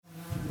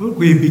Well,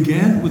 we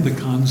began with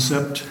the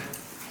concept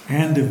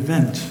and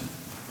event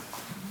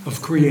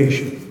of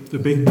creation, the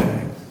Big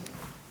Bang.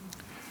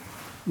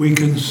 We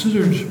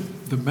considered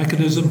the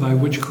mechanism by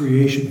which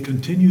creation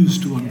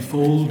continues to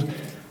unfold,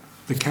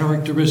 the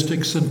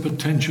characteristics and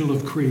potential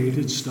of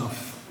created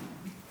stuff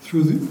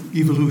through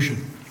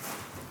evolution.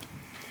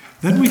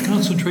 Then we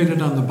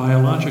concentrated on the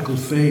biological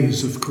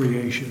phase of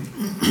creation.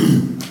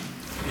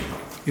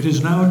 It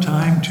is now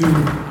time to,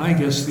 I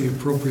guess the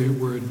appropriate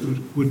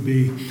word would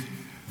be,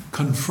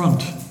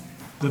 confront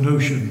the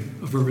notion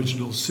of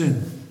original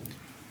sin.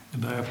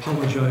 And I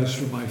apologize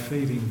for my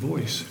fading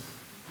voice.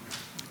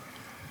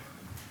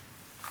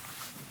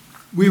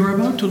 We are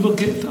about to look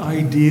at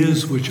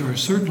ideas which are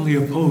certainly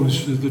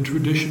opposed to the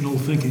traditional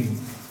thinking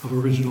of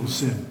original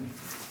sin.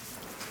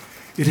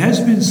 It has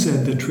been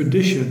said that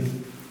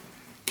tradition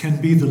can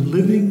be the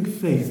living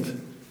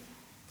faith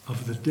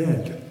of the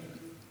dead.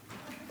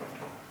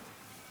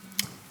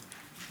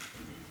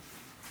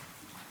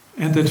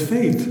 And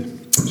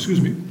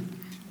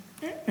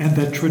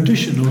that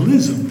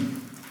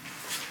traditionalism,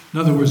 in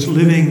other words,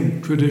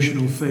 living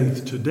traditional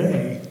faith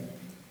today,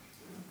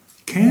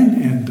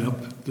 can end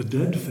up the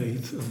dead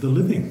faith of the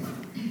living.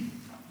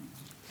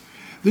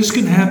 This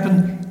can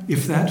happen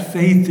if that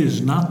faith is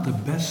not the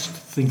best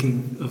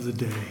thinking of the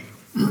day,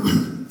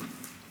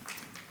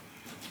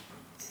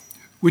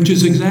 which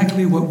is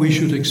exactly what we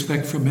should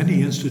expect from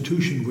any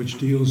institution which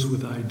deals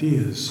with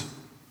ideas.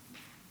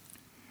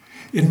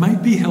 It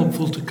might be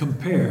helpful to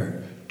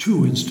compare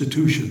two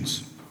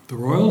institutions, the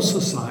Royal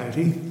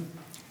Society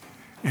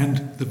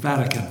and the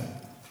Vatican,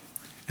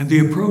 and the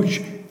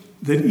approach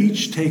that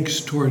each takes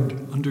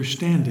toward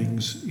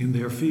understandings in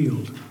their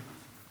field.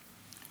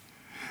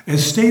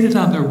 As stated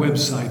on their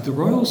website, the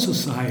Royal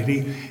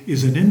Society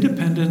is an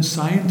independent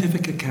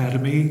scientific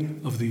academy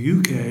of the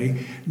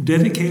UK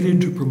dedicated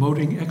to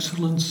promoting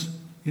excellence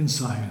in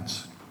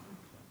science.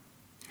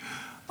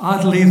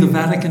 Oddly, the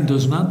Vatican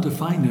does not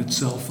define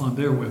itself on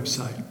their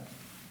website.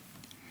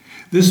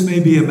 This may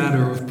be a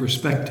matter of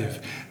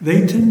perspective.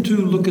 They tend to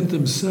look at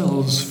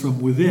themselves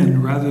from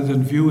within rather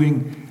than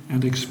viewing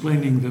and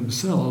explaining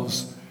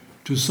themselves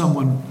to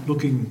someone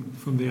looking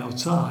from the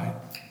outside.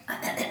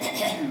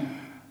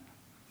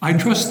 I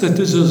trust that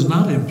this does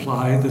not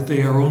imply that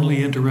they are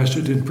only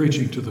interested in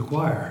preaching to the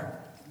choir.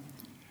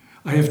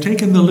 I have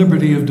taken the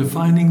liberty of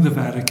defining the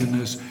Vatican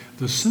as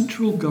the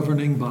central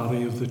governing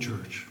body of the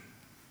Church.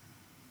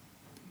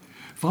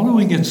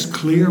 Following its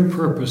clear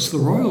purpose, the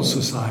Royal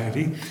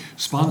Society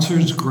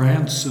sponsors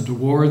grants and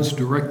awards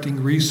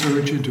directing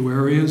research into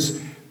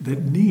areas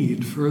that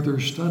need further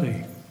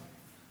study.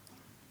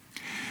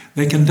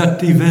 They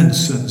conduct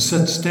events and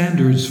set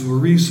standards for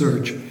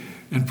research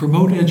and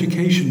promote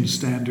education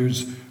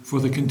standards for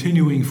the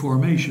continuing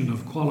formation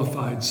of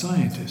qualified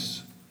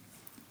scientists.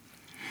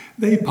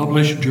 They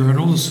publish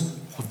journals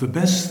of the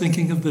best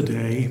thinking of the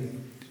day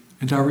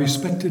and are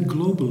respected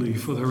globally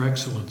for their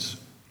excellence.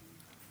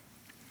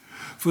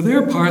 For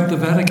their part, the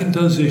Vatican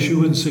does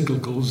issue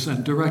encyclicals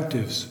and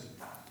directives.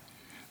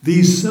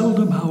 These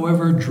seldom,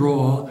 however,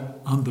 draw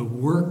on the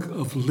work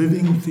of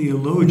living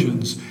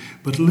theologians,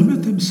 but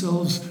limit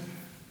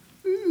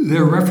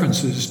their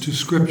references to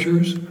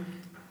scriptures,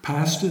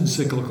 past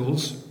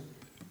encyclicals,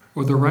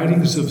 or the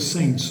writings of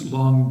saints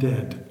long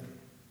dead.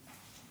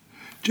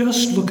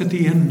 Just look at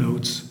the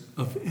endnotes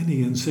of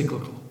any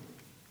encyclical.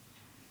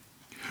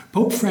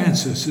 Pope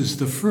Francis is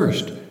the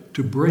first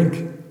to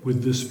break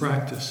with this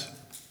practice.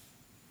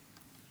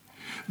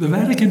 The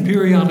Vatican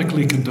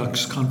periodically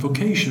conducts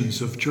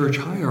convocations of church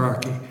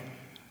hierarchy,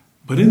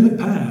 but in the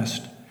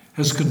past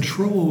has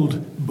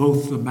controlled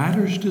both the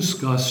matters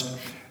discussed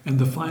and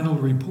the final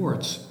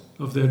reports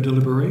of their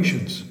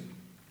deliberations.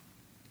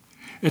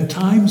 At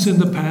times in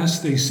the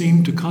past, they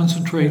seem to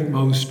concentrate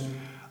most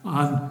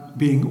on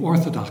being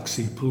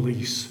orthodoxy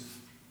police.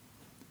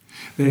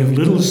 They have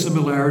little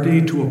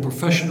similarity to a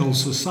professional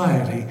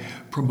society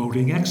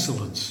promoting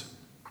excellence.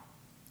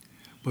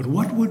 But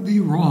what would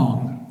be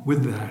wrong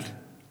with that?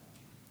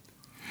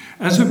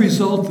 As a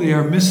result, they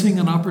are missing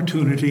an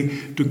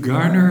opportunity to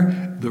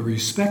garner the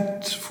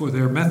respect for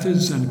their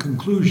methods and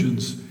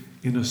conclusions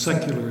in a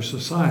secular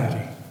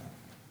society.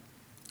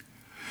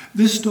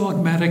 This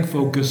dogmatic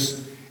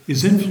focus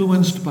is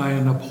influenced by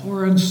an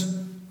abhorrence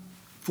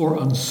for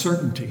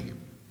uncertainty.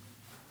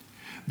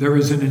 There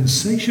is an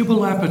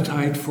insatiable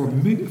appetite for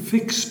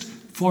fixed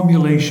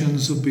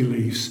formulations of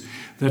beliefs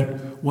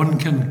that one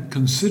can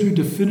consider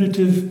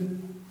definitive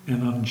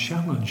and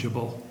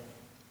unchallengeable.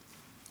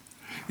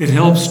 It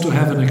helps to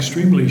have an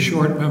extremely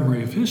short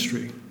memory of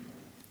history.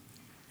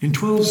 In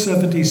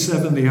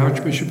 1277, the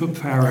Archbishop of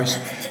Paris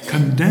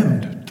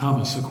condemned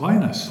Thomas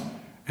Aquinas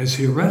as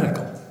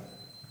heretical.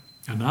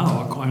 And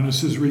now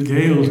Aquinas is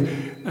regaled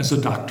as a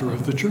doctor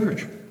of the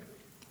Church.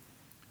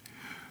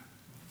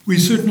 We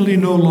certainly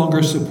no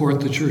longer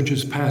support the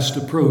Church's past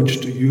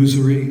approach to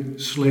usury,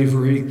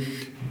 slavery,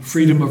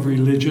 freedom of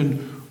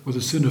religion, or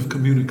the sin of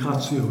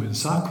communicatio in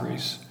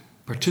sacris,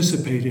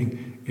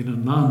 participating in a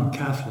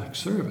non-Catholic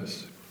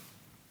service.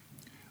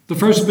 The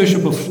first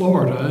bishop of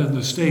Florida in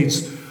the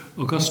States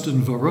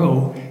Augustin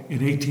Varro in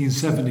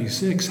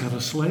 1876 had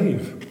a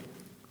slave.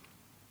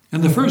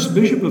 And the first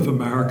bishop of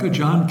America,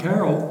 John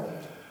Carroll,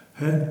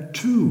 had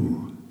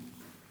 2.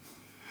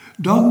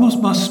 Dogmas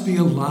must be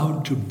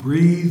allowed to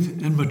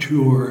breathe and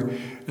mature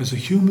as the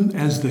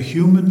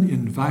human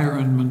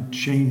environment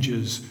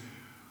changes,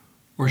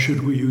 or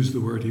should we use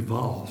the word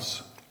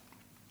evolves.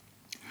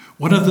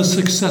 One of the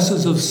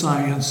successes of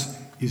science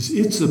is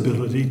its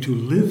ability to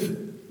live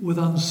with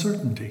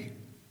uncertainty.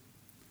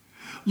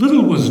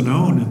 Little was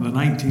known in the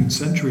 19th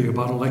century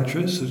about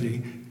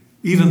electricity,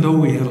 even though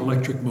we had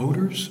electric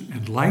motors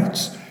and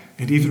lights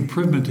and even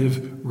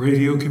primitive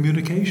radio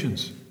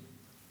communications.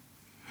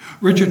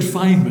 Richard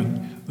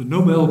Feynman, the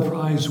Nobel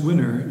Prize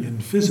winner in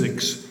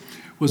physics,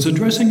 was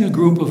addressing a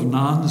group of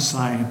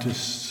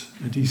non-scientists,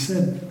 and he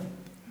said,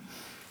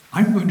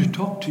 "I'm going to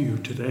talk to you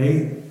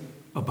today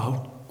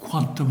about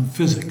quantum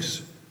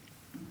physics,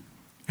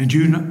 and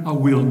you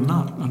will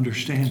not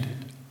understand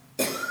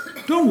it.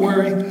 Don't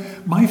worry,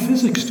 my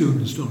physics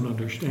students don't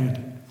understand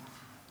it.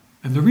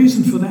 And the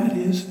reason for that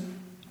is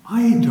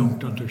I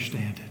don't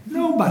understand it.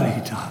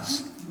 Nobody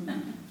does."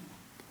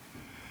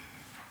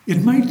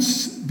 It might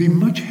be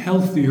much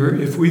healthier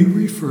if we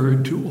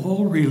referred to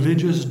all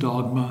religious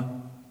dogma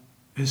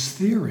as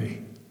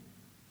theory.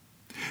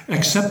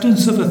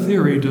 Acceptance of a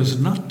theory does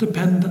not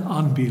depend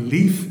on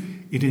belief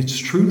in its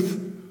truth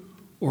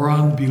or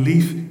on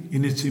belief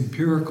in its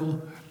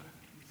empirical,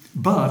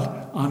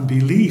 but on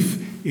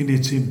belief in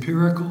its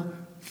empirical,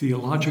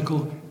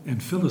 theological,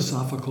 and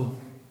philosophical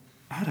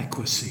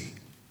adequacy.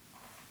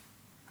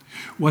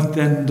 What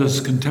then do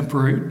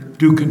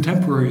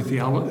contemporary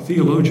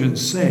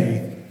theologians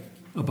say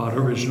about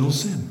original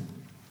sin?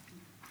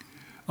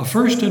 A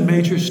first and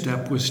major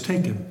step was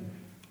taken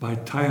by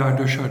Teilhard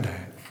de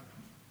Chardin.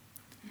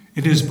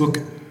 In his book,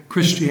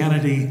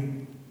 Christianity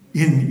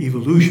in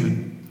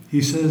Evolution,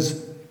 he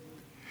says,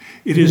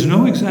 "It is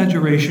no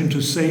exaggeration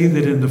to say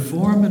that in the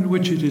form in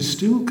which it is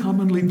still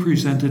commonly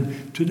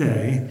presented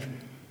today,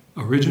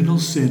 original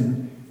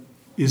sin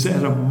is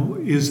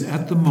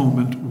at the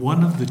moment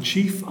one of the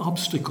chief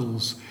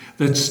obstacles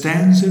that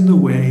stands in the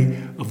way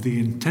of the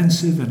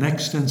intensive and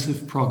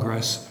extensive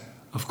progress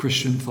of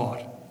Christian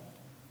thought."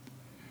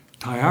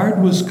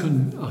 Teilhard was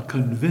a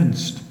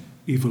convinced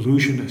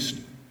evolutionist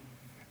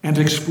and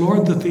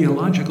explored the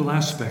theological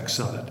aspects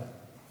of it.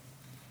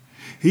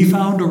 He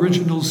found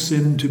original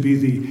sin to be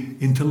the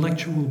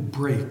intellectual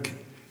brake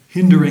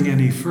hindering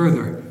any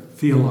further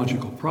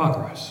theological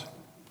progress.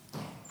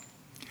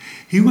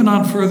 He went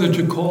on further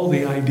to call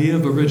the idea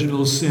of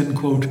original sin,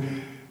 quote,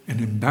 "an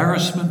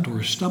embarrassment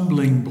or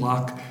stumbling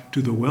block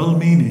to the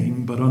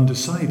well-meaning but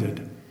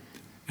undecided,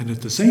 and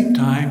at the same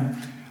time,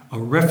 a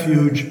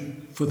refuge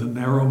for the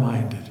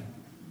narrow-minded."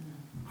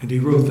 And he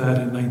wrote that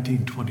in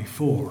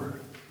 1924.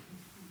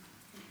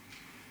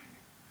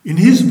 In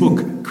his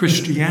book,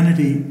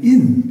 Christianity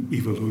in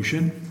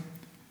Evolution,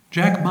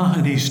 Jack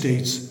Mahoney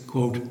states,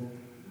 quote,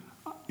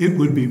 "It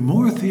would be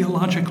more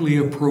theologically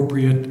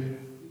appropriate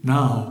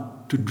now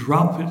to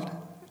drop it,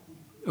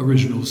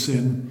 original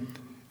sin,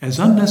 as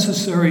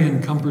unnecessary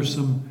and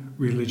cumbersome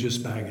religious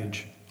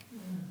baggage."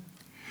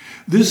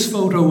 This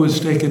photo was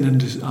taken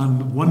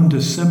on 1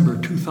 December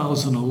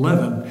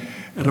 2011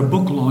 at a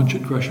book launch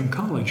at Gresham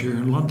College here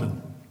in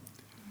London.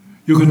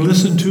 You can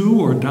listen to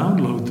or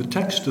download the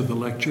text of the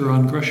lecture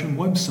on Gresham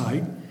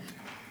website,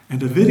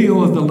 and a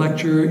video of the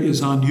lecture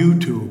is on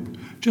YouTube.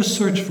 Just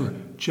search for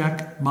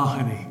Jack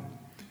Mahoney,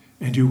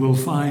 and you will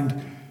find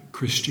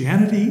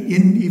Christianity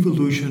in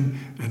Evolution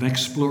and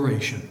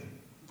Exploration.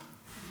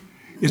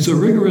 It's a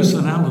rigorous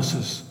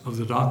analysis of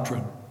the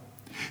doctrine.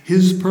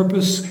 His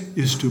purpose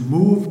is to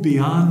move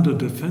beyond a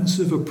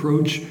defensive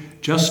approach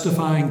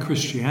justifying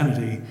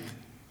Christianity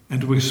and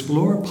to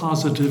explore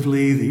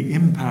positively the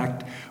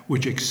impact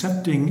which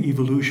accepting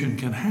evolution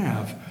can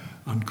have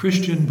on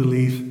Christian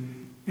belief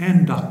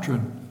and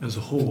doctrine as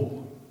a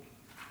whole.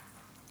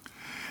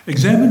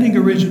 Examining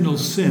original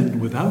sin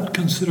without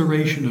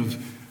consideration of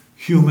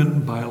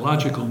human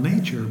biological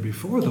nature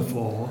before the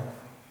fall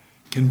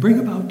can bring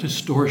about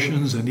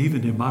distortions and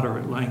even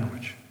immoderate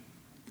language.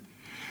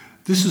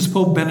 This is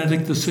Pope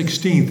Benedict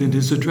XVI in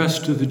his address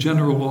to the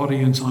general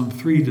audience on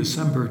 3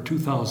 December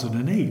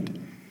 2008,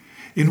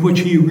 in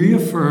which he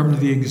reaffirmed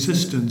the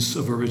existence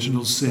of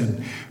original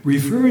sin,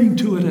 referring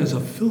to it as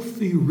a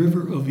filthy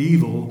river of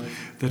evil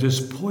that has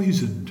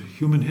poisoned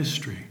human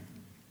history.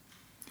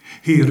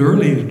 He had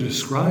earlier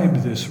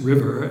described this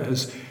river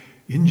as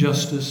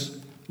injustice,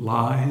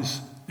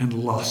 lies, and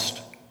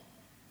lust,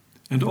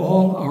 and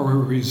all are a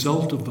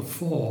result of the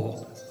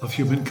fall of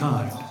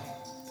humankind.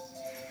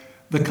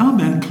 The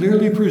comment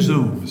clearly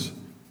presumes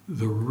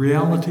the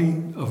reality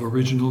of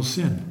original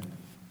sin.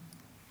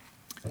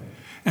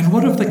 And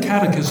what of the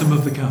Catechism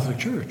of the Catholic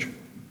Church?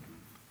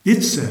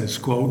 It says,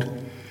 quote,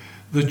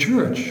 "The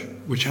Church,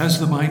 which has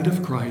the mind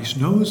of Christ,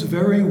 knows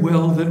very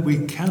well that we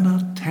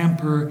cannot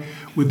tamper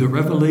with the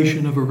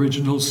revelation of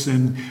original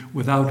sin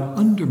without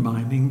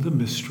undermining the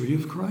mystery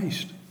of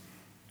Christ."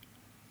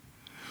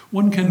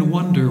 One can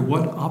wonder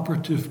what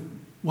operative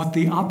what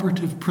the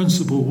operative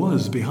principle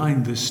was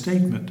behind this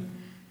statement.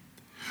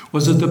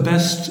 Was it the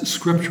best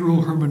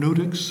scriptural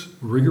hermeneutics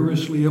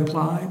rigorously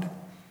applied?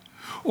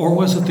 Or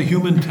was it the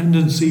human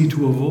tendency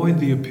to avoid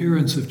the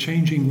appearance of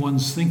changing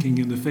one's thinking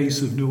in the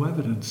face of new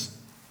evidence?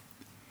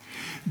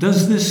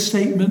 Does this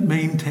statement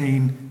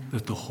maintain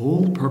that the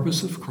whole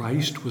purpose of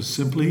Christ was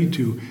simply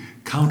to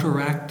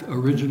counteract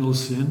original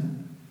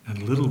sin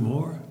and little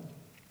more?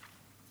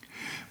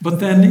 But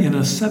then in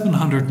a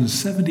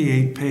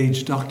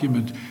 778-page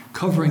document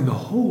covering the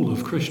whole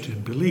of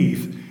Christian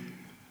belief,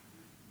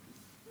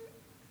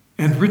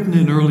 and written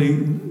in early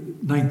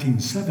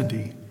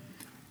 1970,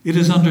 it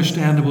is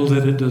understandable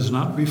that it does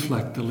not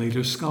reflect the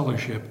latest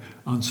scholarship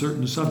on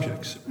certain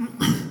subjects.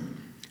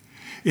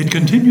 It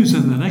continues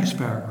in the next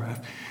paragraph.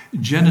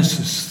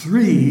 Genesis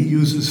 3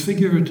 uses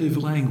figurative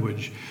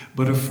language,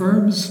 but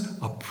affirms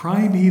a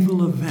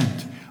primeval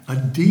event, a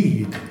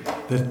deed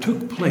that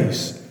took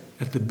place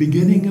at the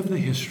beginning of the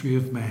history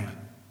of man.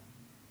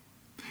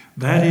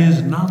 That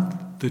is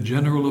not the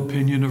general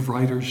opinion of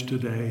writers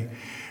today,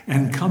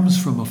 and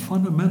comes from a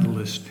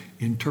fundamentalist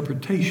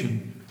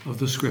interpretation of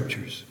the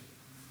Scriptures.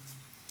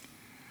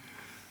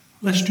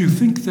 Lest you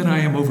think that I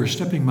am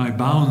overstepping my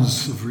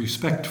bounds of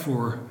respect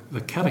for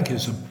the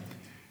Catechism,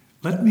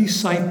 let me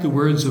cite the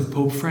words of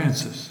Pope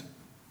Francis.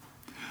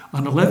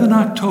 On 11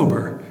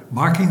 October,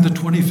 marking the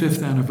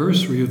 25th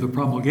anniversary of the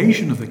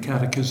promulgation of the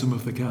Catechism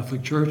of the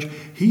Catholic Church,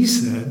 he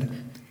said,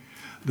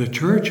 "The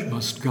Church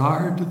must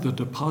guard the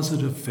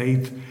deposit of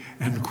faith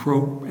and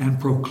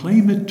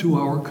proclaim it to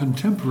our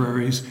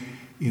contemporaries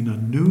in a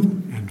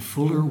new and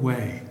fuller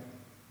way."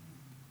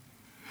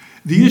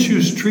 The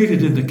issues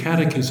treated in the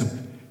Catechism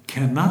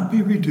cannot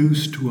be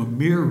reduced to a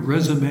mere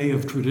resume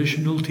of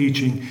traditional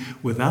teaching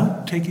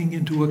without taking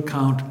into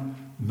account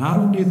not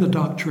only the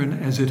doctrine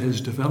as it has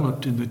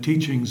developed in the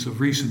teachings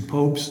of recent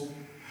popes,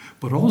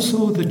 but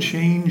also the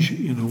change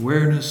in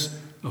awareness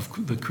of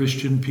the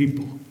Christian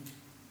people.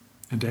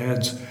 And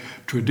adds,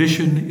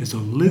 tradition is a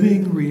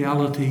living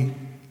reality,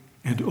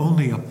 and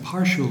only a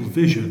partial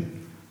vision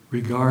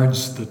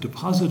regards the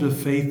deposit of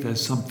faith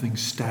as something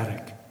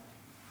static.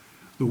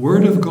 The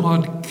Word of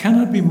God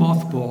cannot be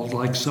mothballed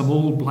like some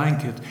old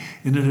blanket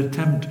in an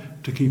attempt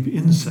to keep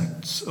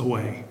insects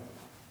away.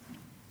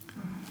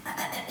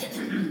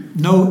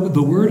 No,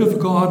 the Word of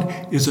God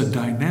is a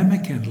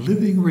dynamic and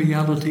living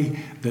reality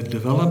that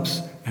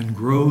develops and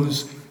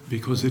grows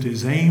because it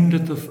is aimed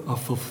at a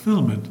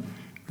fulfillment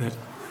that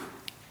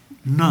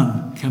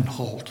none can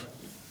halt.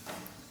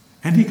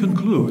 And he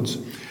concludes,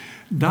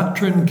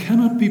 doctrine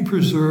cannot be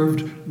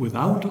preserved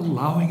without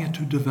allowing it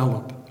to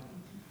develop,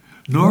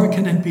 nor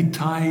can it be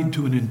tied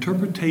to an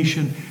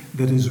interpretation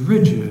that is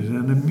rigid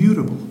and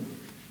immutable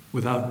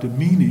without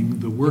demeaning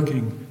the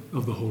working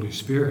of the Holy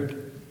Spirit.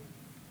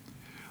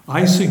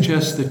 I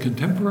suggest that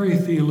contemporary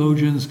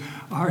theologians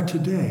are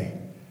today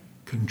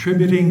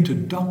contributing to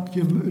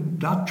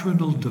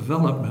doctrinal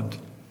development,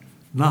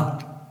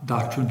 not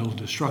doctrinal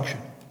destruction.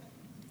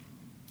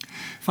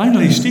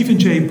 Finally, Stephen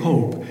J.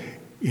 Pope,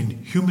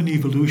 in Human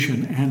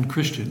Evolution and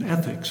Christian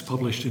Ethics,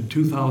 published in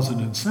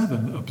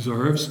 2007,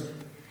 observes,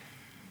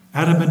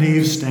 Adam and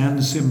Eve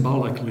stand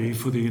symbolically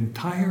for the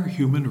entire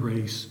human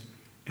race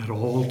at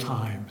all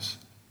times.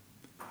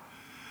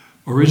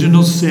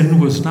 Original sin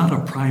was not a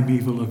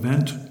primeval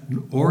event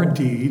or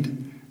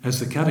deed, as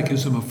the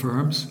Catechism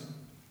affirms.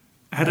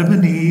 Adam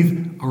and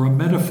Eve are a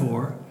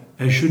metaphor,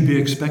 as should be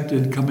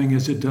expected, coming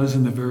as it does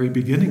in the very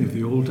beginning of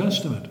the Old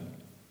Testament.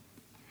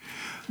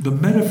 The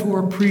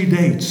metaphor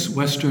predates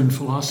Western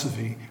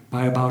philosophy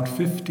by about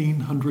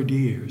 1,500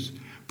 years,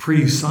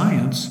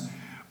 pre-science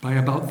by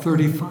about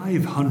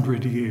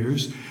 3,500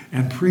 years,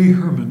 and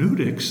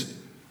pre-hermeneutics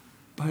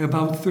by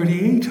about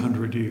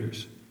 3,800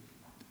 years.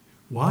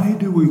 Why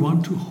do we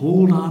want to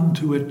hold on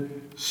to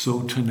it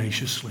so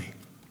tenaciously?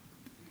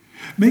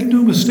 Make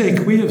no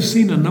mistake, we have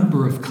seen a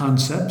number of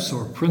concepts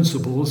or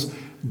principles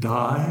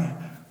die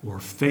or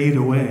fade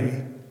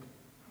away.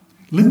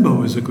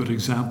 Limbo is a good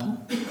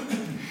example.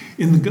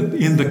 In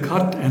the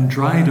cut and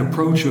dried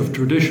approach of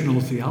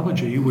traditional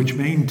theology, which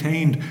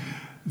maintained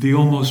the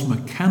almost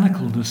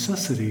mechanical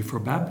necessity for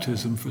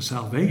baptism for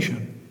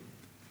salvation,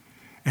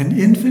 an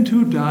infant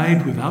who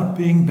died without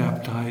being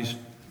baptized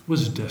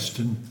was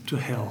destined to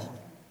hell.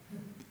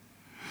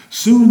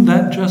 Soon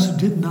that just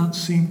did not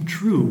seem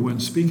true when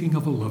speaking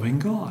of a loving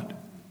God.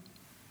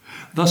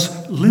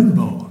 Thus,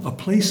 limbo, a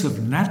place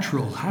of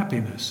natural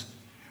happiness,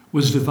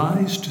 was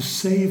devised to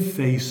save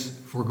face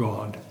for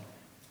God.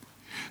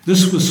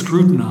 This was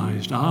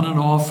scrutinized on and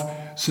off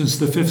since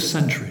the 5th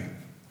century.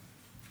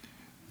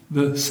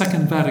 The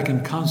Second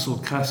Vatican Council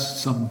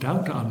cast some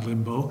doubt on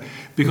limbo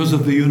because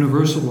of the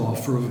universal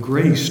offer of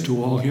grace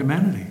to all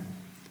humanity.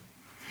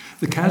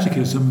 The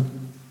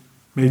Catechism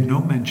made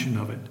no mention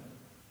of it.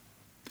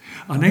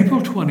 On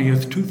April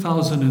 20th,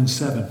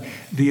 2007,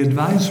 the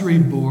advisory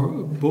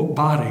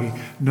body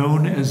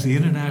known as the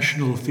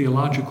International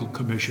Theological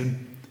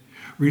Commission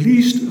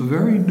released a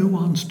very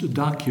nuanced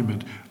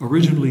document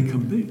originally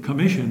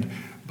commissioned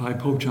by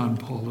Pope John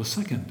Paul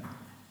II,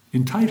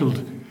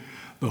 entitled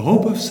the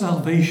hope of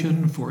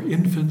salvation for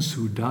infants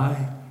who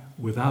die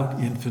without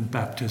infant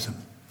baptism.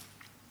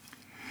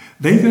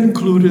 They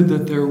concluded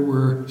that there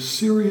were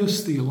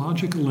serious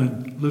theological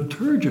and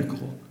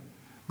liturgical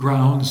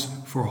grounds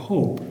for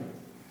hope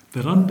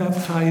that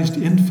unbaptized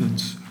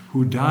infants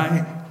who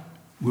die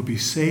will be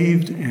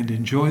saved and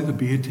enjoy the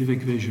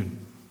beatific vision.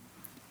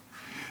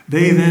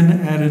 They then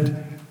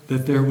added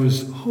that there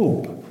was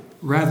hope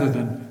rather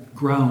than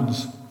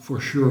grounds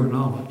for sure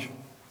knowledge.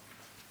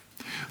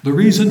 The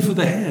reason for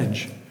the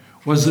hedge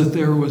was that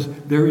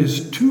there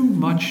is too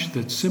much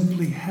that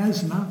simply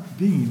has not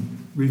been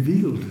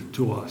revealed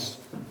to us.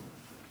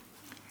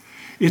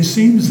 It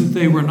seems that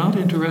they were not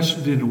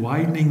interested in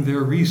widening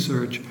their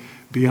research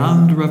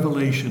beyond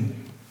revelation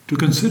to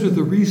consider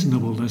the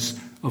reasonableness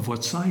of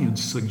what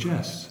science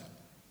suggests.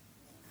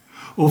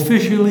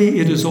 Officially,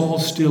 it is all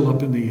still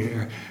up in the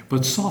air,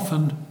 but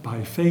softened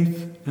by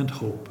faith and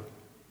hope.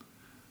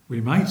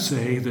 We might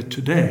say that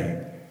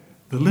today,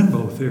 the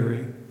limbo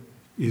theory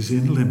is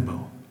in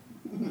limbo.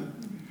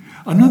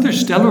 Another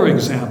stellar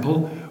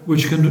example,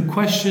 which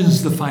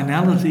questions the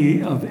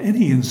finality of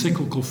any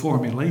encyclical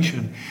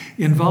formulation,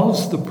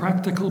 involves the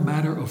practical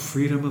matter of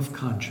freedom of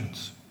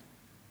conscience.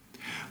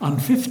 On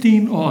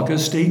 15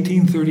 August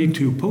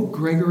 1832, Pope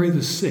Gregory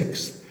VI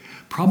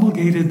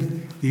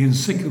promulgated the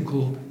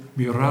encyclical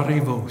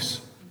Mirare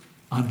Vos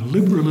on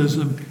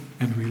liberalism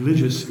and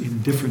religious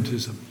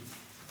indifferentism.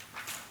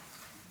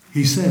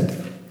 He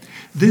said,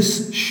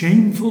 "This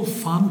shameful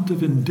font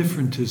of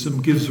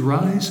indifferentism gives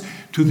rise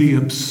to the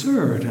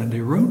absurd and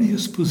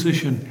erroneous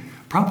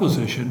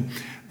proposition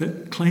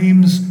that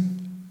claims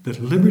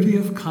that liberty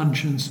of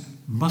conscience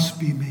must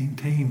be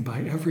maintained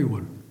by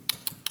everyone.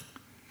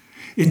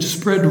 It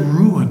spread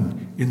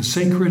ruin in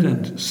sacred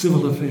and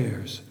civil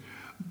affairs,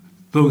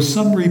 though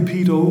some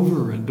repeat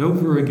over and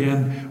over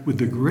again with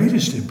the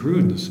greatest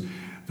imprudence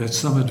that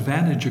some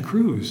advantage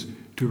accrues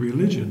to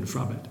religion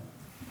from it."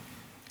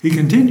 He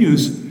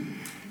continues,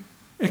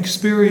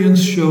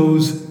 "Experience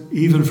shows,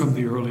 even from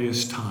the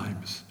earliest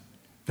times,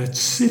 that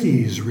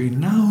cities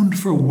renowned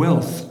for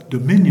wealth,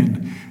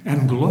 dominion,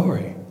 and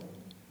glory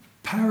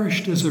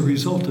perished as a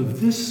result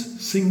of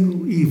this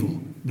single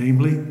evil,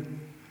 namely,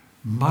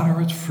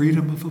 moderate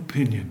freedom of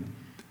opinion,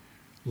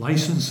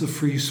 license of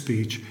free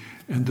speech,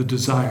 and the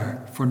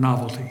desire for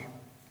novelty."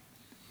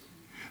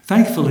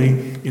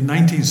 Thankfully, in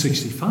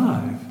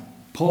 1965,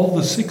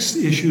 Paul VI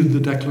issued the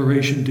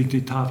Declaration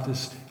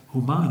Dignitatis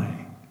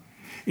Humanae,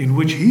 in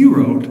which he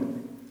wrote,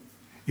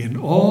 "In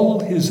all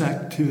his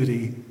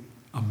activity,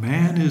 a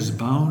man is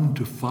bound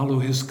to follow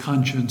his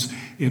conscience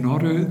in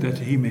order that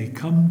he may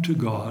come to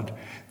God,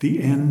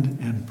 the end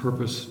and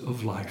purpose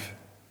of life.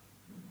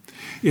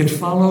 It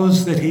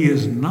follows that he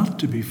is not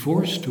to be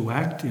forced to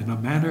act in a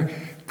manner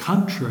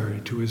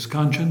contrary to his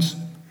conscience,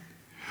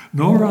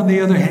 nor, on the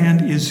other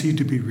hand, is he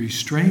to be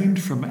restrained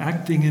from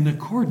acting in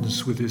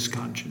accordance with his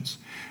conscience,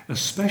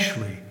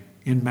 especially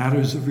in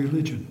matters of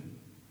religion."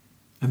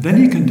 And then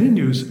he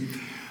continues,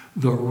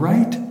 "The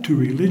right to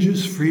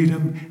religious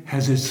freedom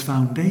has its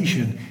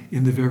foundation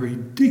in the very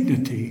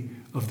dignity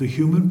of the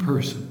human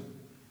person,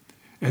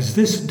 as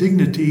this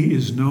dignity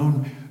is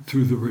known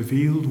through the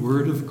revealed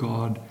Word of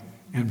God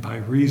and by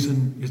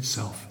reason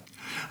itself."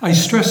 I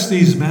stress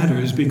these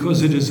matters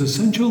because it is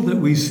essential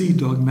that we see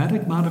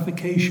dogmatic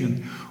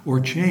modification or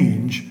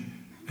change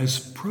as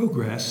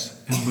progress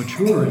and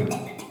maturing,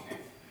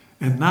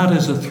 and not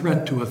as a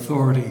threat to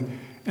authority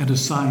and a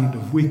sign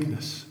of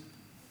weakness.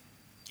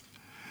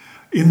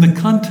 In the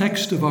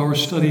context of our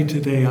study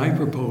today, I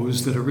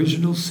propose that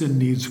original sin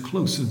needs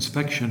close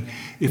inspection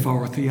if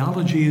our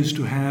theology is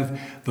to have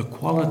the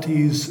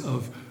qualities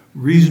of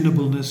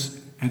reasonableness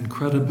and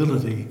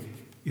credibility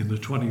in the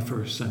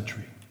 21st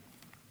century.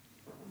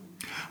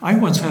 I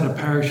once had a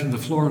parish in the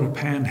Florida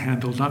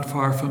Panhandle, not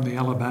far from the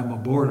Alabama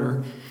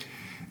border.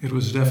 It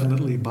was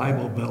definitely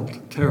Bible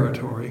Belt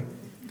territory.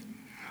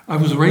 I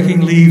was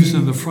raking leaves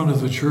in the front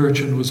of the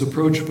church and was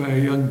approached by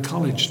a young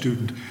college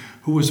student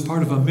who was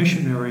part of a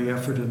missionary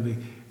effort in the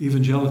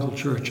evangelical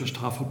church just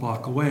half a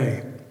block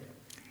away.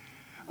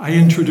 I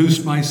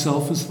introduced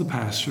myself as the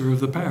pastor of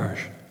the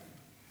parish.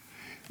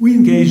 We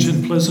engaged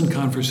in pleasant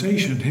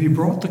conversation, and he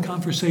brought the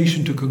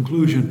conversation to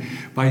conclusion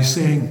by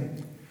saying,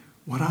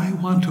 "What I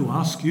want to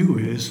ask you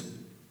is,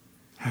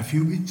 have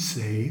you been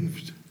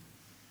saved?"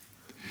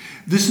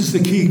 This is the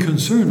key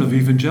concern of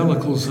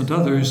evangelicals and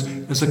others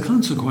as a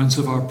consequence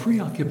of our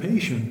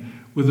preoccupation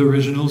with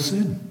original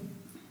sin.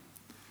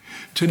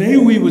 Today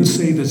we would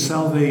say that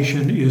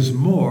salvation is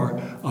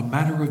more a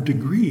matter of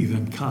degree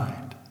than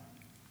kind.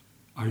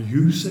 Are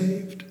you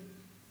saved?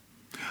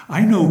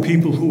 I know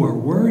people who are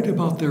worried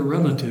about their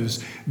relatives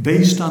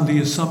based on the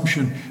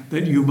assumption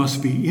that you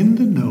must be in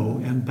the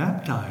know and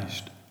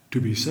baptized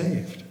to be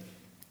saved.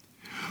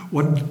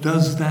 What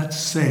does that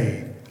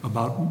say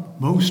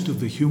about most of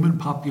the human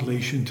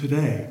population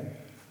today,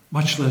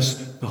 much less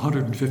the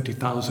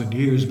 150,000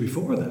 years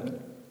before that?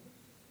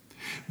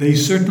 They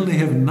certainly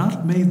have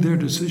not made their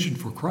decision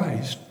for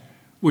Christ,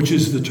 which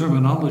is the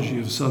terminology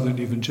of Southern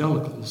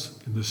evangelicals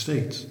in the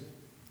States.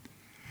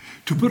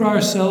 To put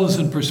ourselves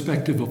in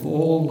perspective of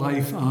all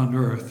life on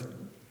earth,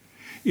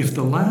 if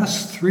the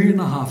last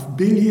 3.5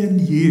 billion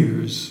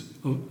years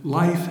of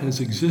life has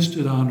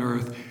existed on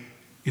earth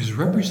is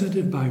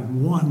represented by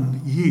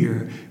 1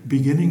 year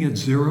beginning at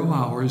 0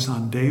 hours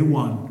on day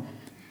 1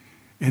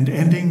 and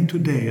ending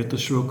today at the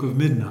stroke of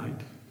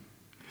midnight,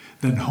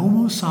 then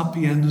Homo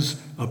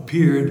sapiens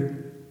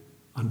appeared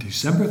on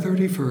December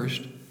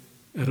 31st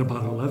at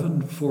about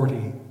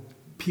 11:40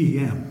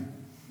 p.m.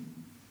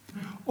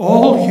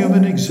 All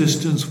human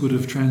existence would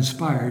have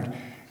transpired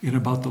in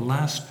about the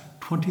last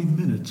 20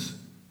 minutes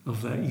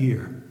of that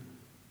year.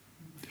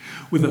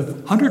 With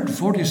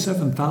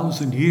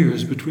 147,000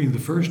 years between the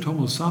first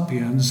Homo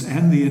sapiens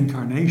and the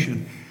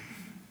incarnation,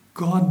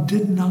 God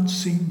did not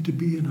seem to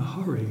be in a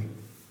hurry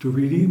to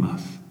redeem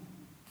us.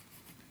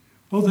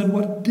 Well, then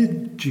what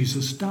did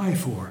Jesus die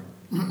for?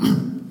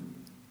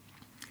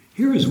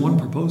 Here is one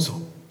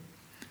proposal.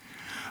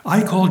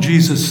 I call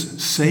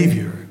Jesus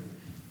Savior,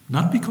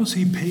 not because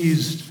he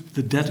pays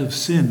the debt of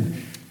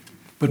sin,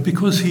 but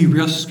because he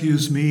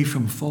rescues me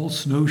from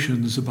false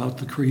notions about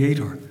the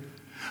Creator,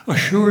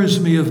 assures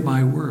me of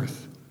my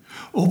worth,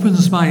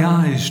 opens my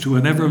eyes to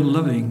an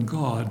ever-loving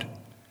God,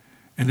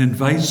 and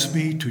invites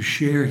me to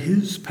share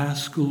his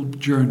paschal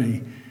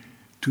journey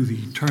to the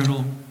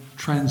eternal,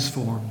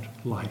 transformed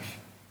life.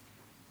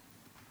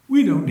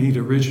 We don't need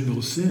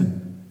original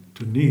sin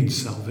to need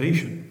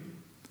salvation.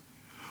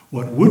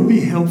 What would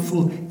be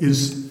helpful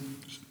is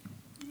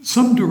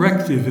some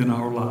directive in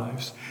our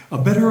lives, a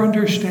better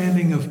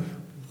understanding of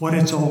what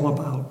it's all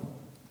about,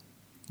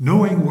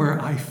 knowing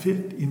where I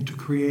fit into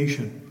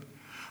creation,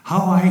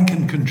 how I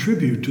can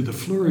contribute to the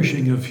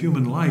flourishing of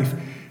human life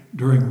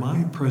during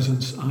my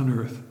presence on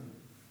earth.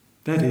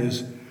 That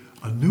is,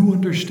 a new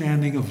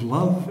understanding of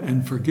love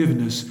and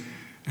forgiveness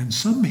and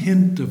some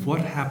hint of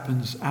what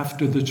happens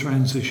after the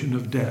transition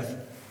of death,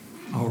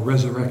 our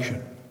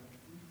resurrection.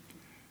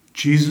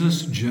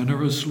 Jesus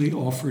generously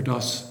offered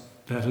us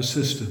that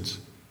assistance.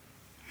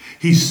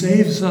 He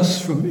saves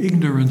us from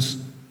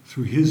ignorance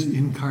through his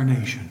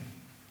incarnation.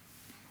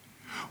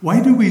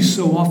 Why do we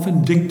so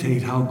often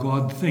dictate how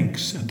God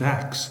thinks and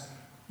acts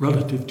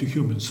relative to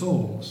human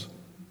souls?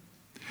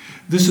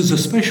 This is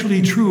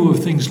especially true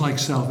of things like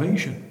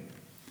salvation.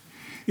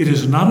 It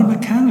is not a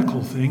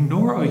mechanical thing,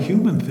 nor a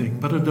human thing,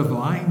 but a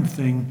divine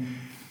thing,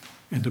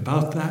 and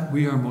about that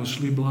we are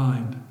mostly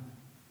blind.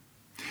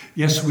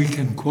 Yes, we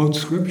can quote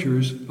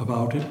scriptures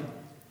about it,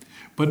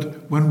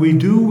 but when we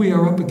do, we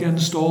are up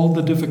against all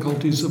the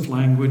difficulties of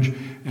language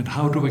and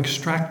how to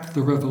extract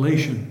the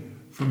revelation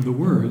from the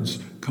words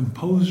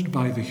composed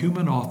by the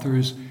human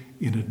authors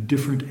in a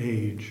different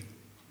age.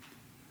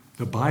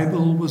 The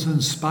Bible was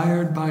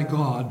inspired by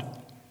God,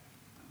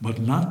 but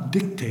not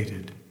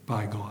dictated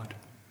by God.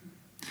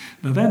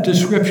 Now, that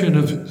description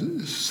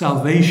of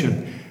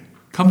salvation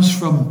comes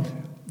from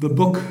the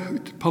book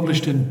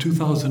published in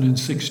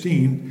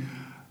 2016,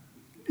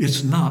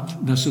 It's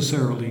Not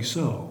Necessarily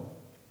So.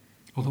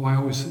 Although I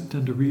always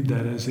tend to read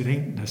that as it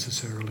ain't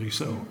necessarily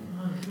so.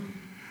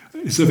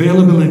 It's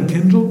available in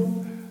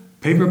Kindle,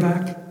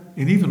 paperback,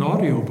 and even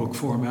audiobook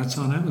formats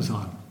on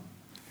Amazon.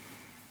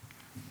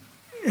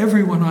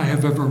 Everyone I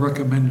have ever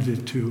recommended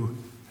it to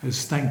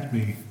has thanked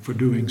me for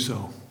doing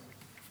so.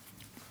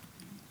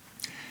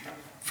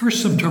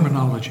 First, some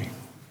terminology.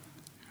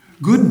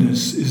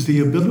 Goodness is the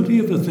ability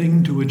of a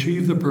thing to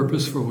achieve the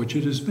purpose for which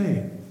it is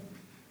made,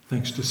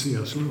 thanks to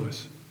C.S.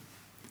 Lewis.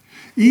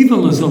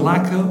 Evil is a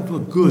lack of a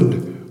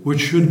good which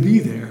should be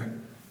there.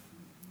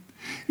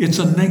 It's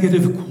a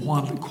negative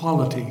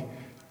quality,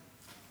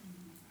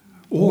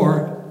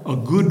 or a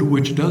good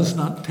which does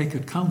not take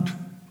account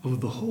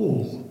of the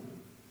whole.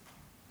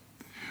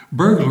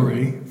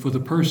 Burglary, for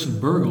the person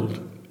burgled,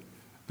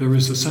 there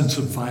is a sense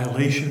of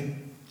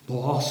violation,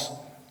 loss,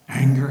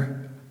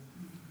 anger,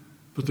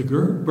 but the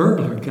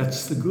burglar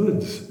gets the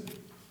goods.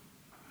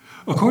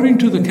 According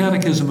to the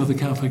Catechism of the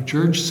Catholic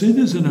Church, sin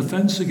is an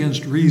offense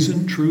against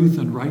reason, truth,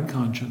 and right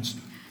conscience,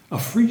 a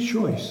free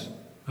choice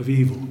of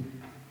evil.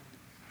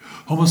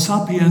 Homo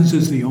sapiens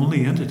is the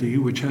only entity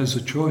which has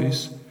a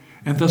choice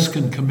and thus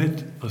can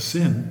commit a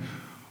sin.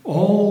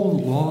 All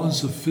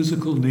laws of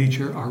physical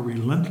nature are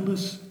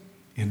relentless,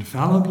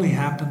 infallibly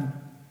happen,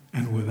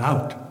 and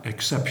without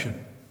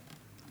exception.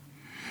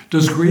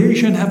 Does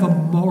creation have a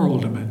moral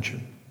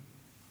dimension?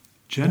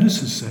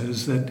 Genesis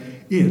says that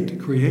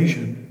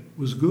creation,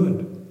 was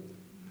good,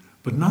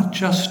 but not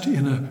just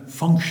in a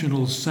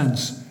functional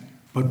sense,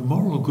 but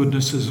moral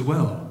goodness as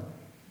well,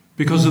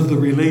 because of the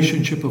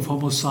relationship of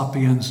Homo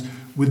sapiens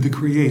with the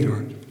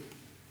Creator,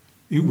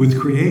 with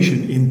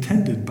creation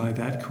intended by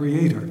that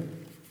Creator.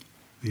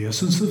 The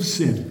essence of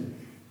sin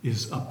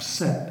is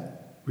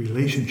upset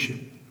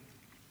relationship.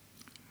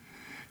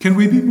 Can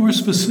we be more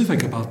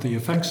specific about the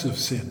effects of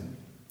sin?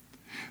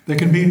 There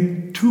can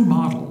be two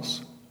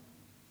models.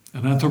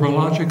 An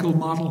anthropological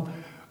model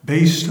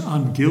based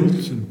on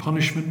guilt and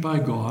punishment by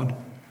God,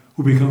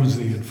 who becomes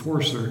the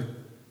enforcer,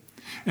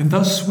 and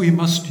thus we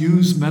must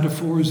use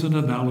metaphors and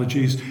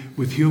analogies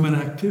with human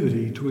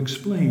activity to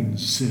explain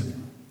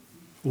sin.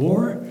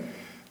 Or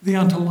the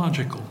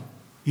ontological,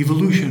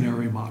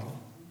 evolutionary model.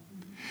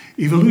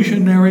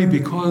 Evolutionary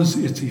because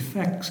it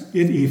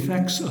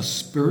effects a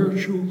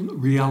spiritual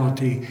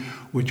reality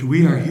which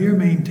we are here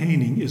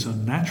maintaining is a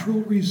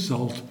natural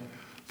result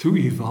through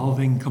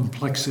evolving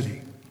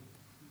complexity.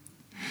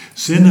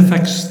 Sin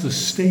affects the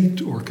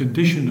state or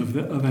condition of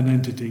an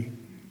entity,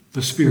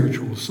 the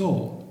spiritual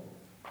soul.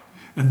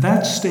 And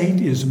that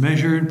state is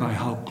measured by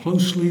how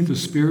closely the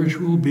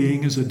spiritual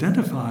being is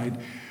identified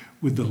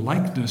with the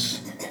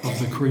likeness of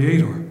the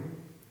Creator.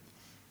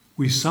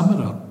 We sum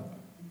it up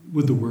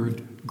with the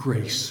word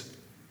grace.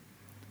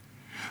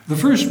 The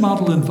first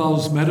model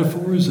involves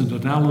metaphors and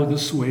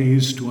analogous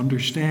ways to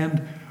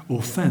understand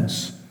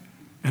offense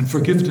and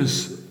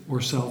forgiveness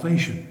or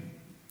salvation.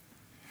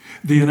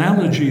 The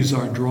analogies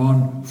are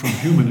drawn from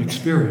human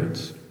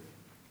experience.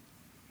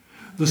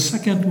 The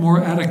second,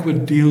 more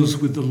adequate, deals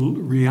with the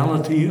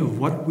reality of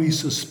what we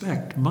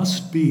suspect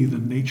must be the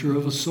nature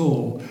of a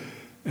soul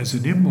as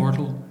an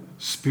immortal,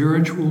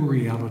 spiritual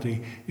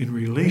reality in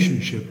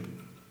relationship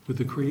with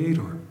the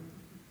Creator.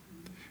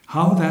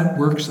 How that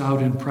works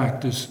out in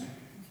practice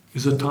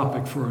is a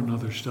topic for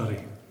another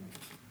study.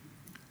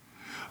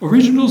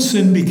 Original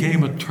sin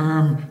became a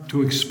term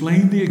to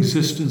explain the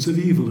existence of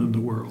evil in the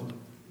world.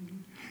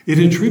 It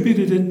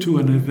attributed it to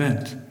an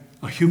event,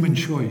 a human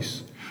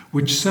choice,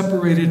 which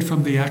separated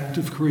from the act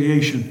of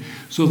creation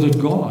so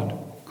that God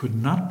could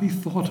not be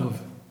thought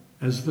of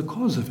as the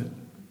cause of it.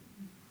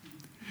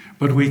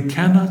 But we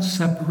cannot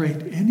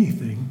separate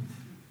anything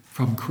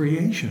from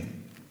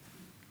creation.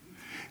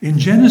 In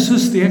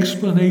Genesis, the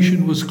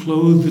explanation was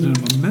clothed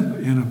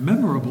in a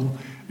memorable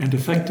and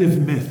effective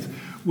myth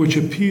which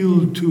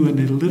appealed to an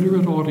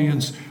illiterate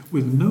audience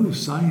with no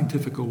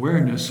scientific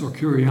awareness or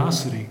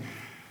curiosity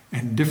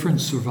and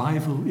different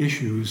survival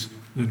issues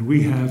than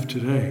we have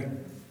today.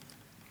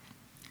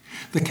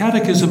 The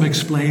Catechism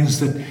explains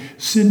that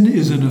sin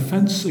is an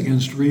offense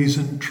against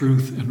reason,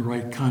 truth, and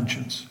right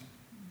conscience.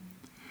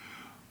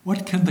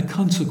 What can the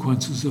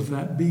consequences of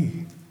that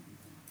be?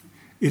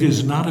 It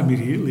is not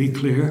immediately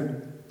clear.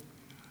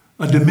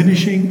 A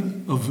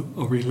diminishing of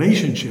a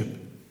relationship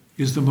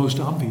is the most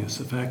obvious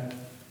effect.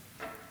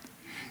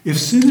 If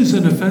sin is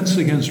an offense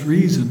against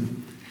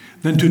reason,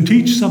 then to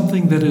teach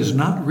something that is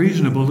not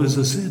reasonable is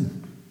a sin.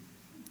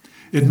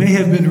 It may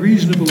have been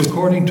reasonable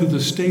according to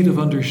the state of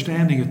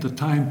understanding at the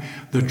time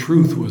the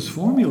truth was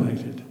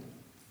formulated.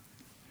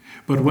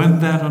 But when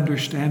that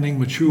understanding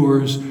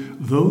matures,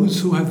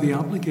 those who have the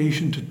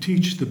obligation to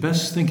teach the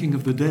best thinking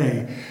of the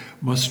day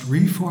must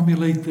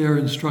reformulate their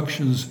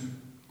instructions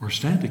or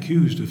stand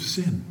accused of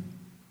sin.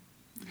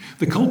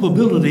 The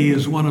culpability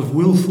is one of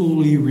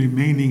willfully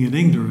remaining in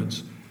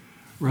ignorance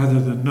rather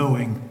than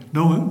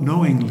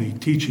knowingly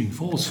teaching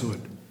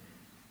falsehood.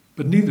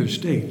 But neither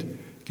state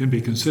can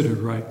be considered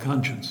right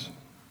conscience.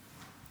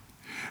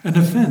 An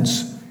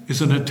offense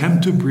is an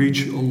attempt to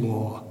breach a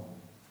law,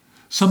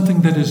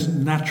 something that is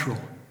natural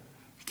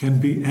can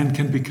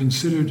be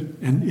considered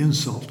an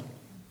insult.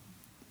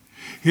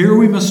 Here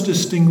we must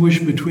distinguish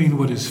between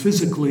what is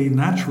physically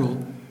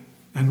natural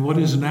and what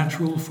is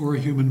natural for a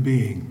human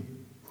being.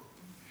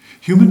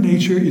 Human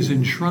nature is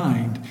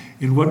enshrined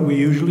in what we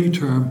usually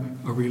term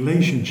a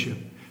relationship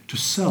to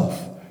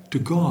self, to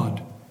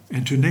God,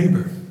 and to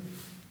neighbor.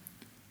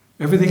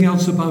 Everything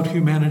else about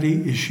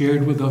humanity is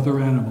shared with other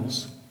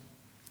animals.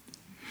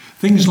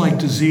 Things like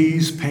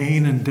disease,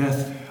 pain, and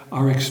death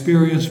are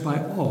experienced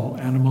by all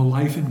animal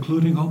life,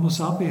 including Homo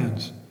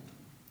sapiens.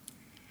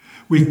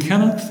 We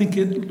cannot think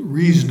it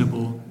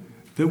reasonable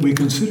that we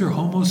consider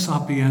Homo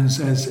sapiens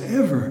as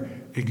ever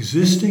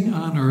existing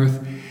on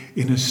Earth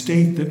in a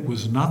state that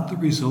was not the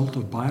result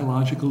of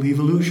biological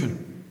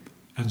evolution,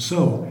 and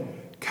so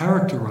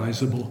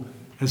characterizable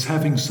as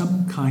having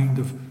some kind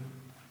of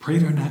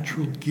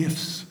preternatural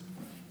gifts.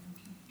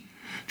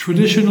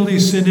 Traditionally,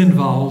 sin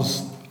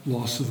involves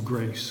loss of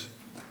grace.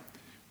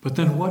 But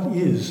then what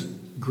is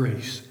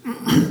grace?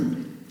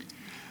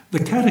 The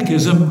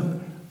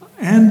Catechism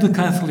and the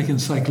Catholic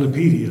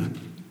Encyclopedia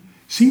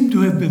seem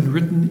to have been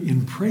written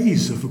in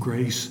praise of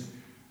grace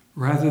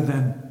rather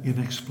than in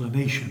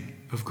explanation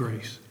of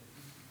grace.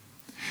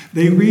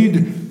 They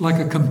read like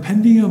a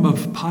compendium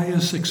of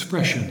pious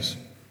expressions.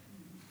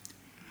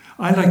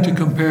 I like to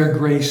compare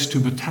grace to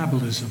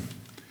metabolism,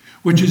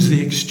 which is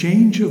the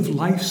exchange of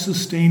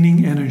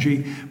life-sustaining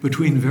energy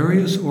between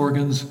various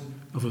organs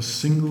of a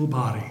single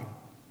body.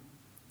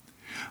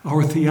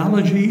 Our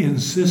theology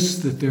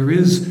insists that there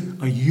is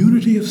a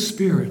unity of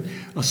spirit,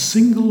 a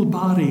single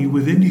body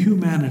within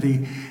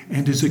humanity,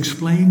 and is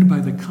explained by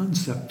the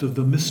concept of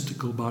the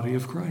mystical body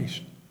of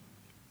Christ.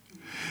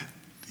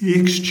 The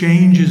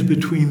exchange is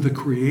between the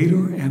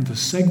Creator and the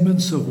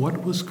segments of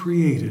what was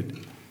created,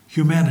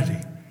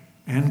 humanity,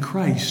 and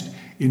Christ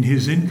in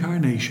his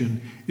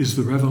incarnation is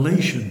the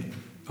revelation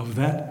of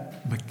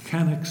that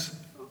mechanics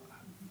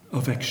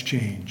of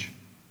exchange.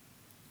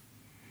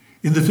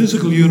 In the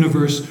physical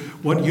universe,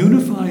 what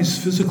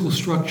unifies physical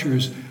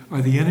structures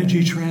are the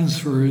energy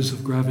transfers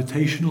of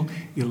gravitational,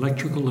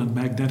 electrical, and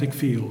magnetic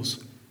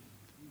fields.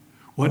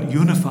 What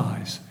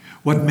unifies,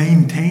 What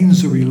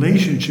maintains a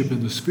relationship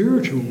in the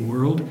spiritual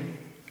world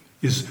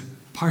is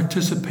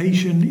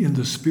participation in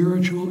the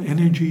spiritual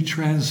energy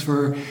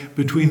transfer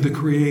between the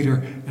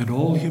Creator and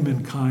all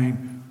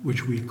humankind,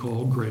 which we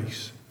call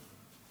grace.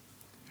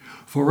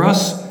 For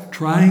us,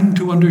 trying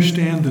to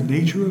understand the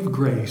nature of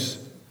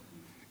grace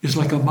is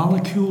like a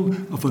molecule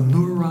of a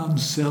neuron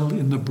cell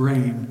in the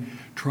brain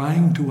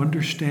trying to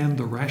understand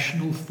the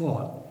rational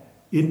thought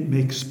it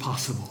makes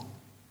possible.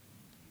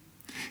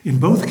 In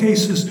both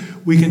cases,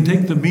 we can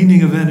take the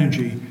meaning of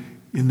energy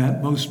in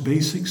that most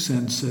basic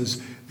sense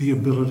as the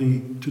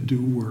ability to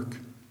do work.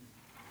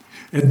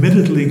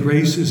 Admittedly,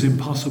 grace is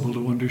impossible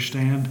to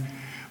understand,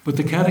 but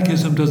the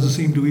Catechism doesn't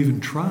seem to even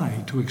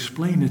try to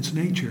explain its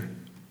nature.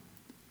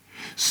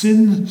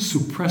 Sin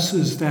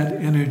suppresses that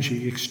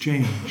energy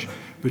exchange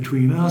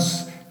between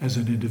us as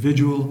an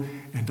individual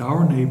and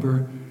our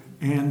neighbor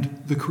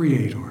and the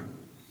Creator.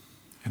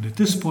 And at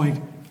this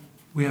point,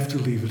 we have to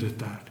leave it at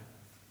that.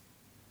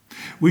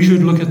 We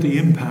should look at the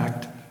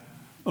impact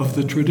of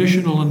the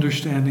traditional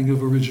understanding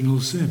of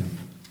original sin.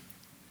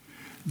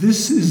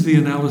 This is the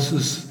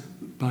analysis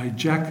by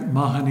Jack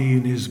Mahoney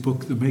in his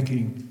book, The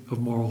Making of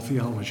Moral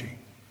Theology.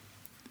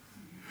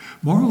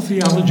 Moral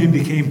theology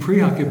became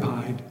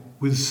preoccupied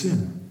with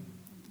sin.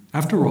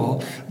 After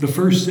all, the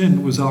first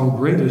sin was our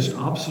greatest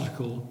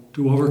obstacle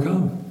to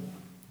overcome.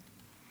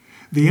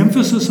 The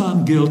emphasis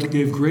on guilt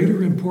gave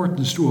greater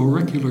importance to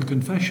auricular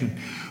confession,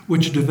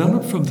 which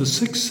developed from the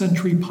 6th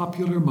century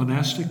popular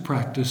monastic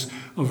practice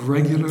of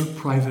regular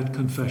private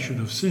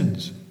confession of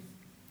sins.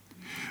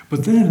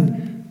 But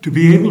then, to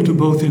be able to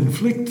both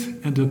inflict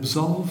and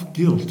absolve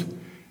guilt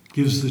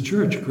gives the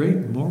Church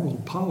great moral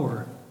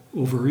power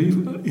over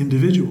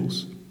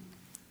individuals.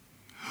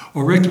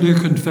 Auricular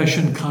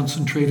confession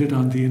concentrated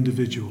on the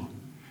individual,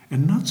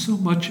 and not so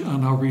much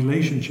on our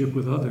relationship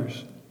with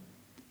others.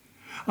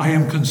 I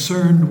am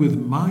concerned with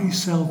my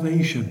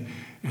salvation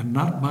and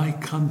not my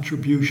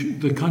contribution,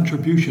 the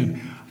contribution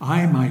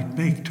I might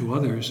make to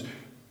others,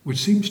 which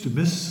seems to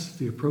miss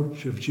the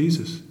approach of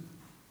Jesus.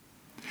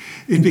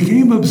 It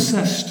became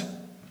obsessed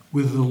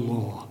with the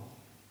law,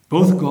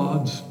 both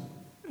God's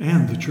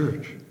and the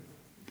church.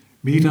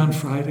 Meet on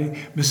Friday,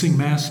 missing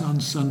Mass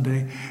on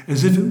Sunday,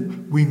 as if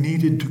we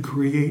needed to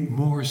create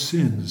more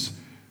sins,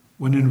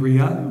 when in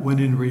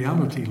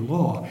reality,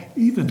 law,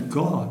 even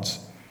God's,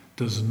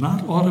 does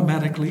not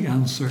automatically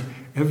answer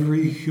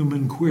every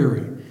human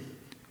query,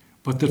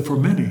 but that for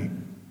many,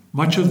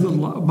 much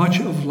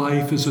of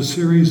life is a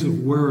series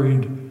of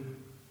worried,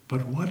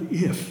 but what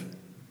if?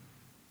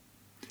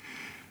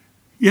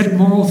 Yet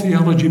moral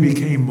theology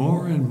became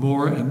more and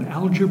more an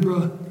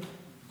algebra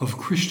of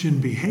Christian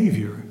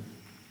behavior,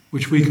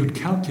 which we could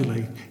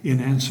calculate in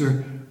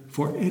answer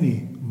for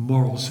any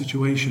moral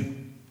situation.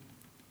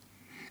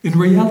 In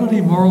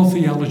reality, moral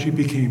theology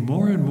became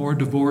more and more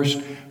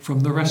divorced from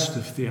the rest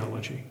of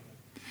theology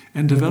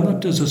and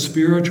developed as a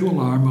spiritual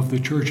arm of the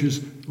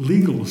Church's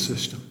legal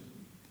system.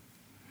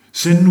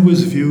 Sin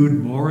was viewed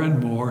more and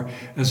more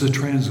as a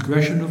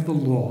transgression of the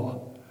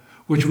law,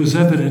 which was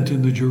evident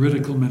in the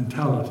juridical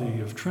mentality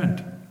of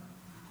Trent.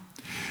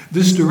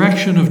 This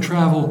direction of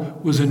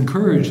travel was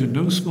encouraged in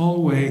no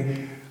small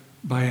way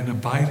by an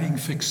abiding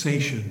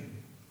fixation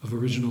of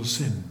original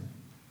sin.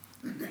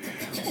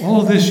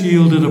 All this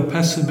yielded a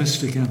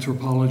pessimistic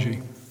anthropology.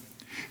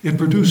 It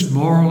produced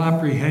moral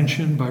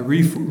apprehension by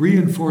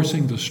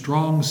reinforcing the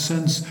strong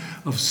sense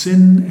of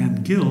sin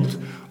and guilt,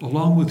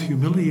 along with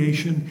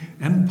humiliation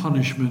and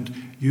punishment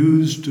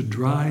used to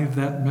drive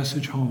that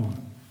message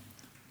home.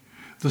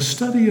 The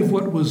study of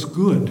what was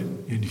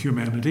good in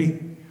humanity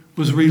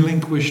was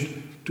relinquished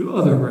to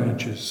other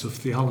branches of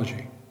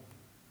theology.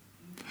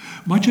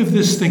 Much of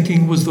this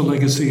thinking was the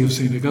legacy of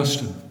St.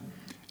 Augustine,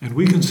 and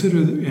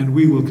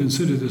we will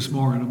consider this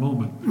more in a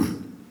moment.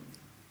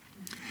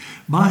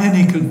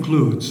 Mahoney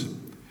concludes,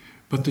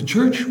 but the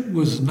Church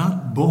was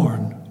not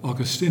born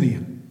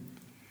Augustinian,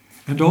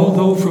 and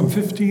although for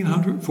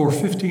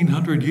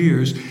 1,500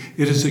 years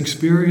it has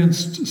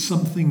experienced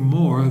something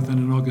more than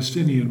an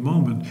Augustinian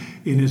moment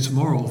in its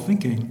moral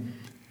thinking,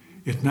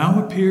 it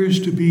now appears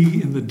to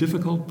be in the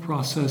difficult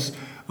process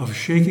of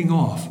shaking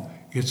off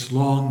its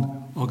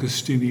long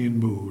Augustinian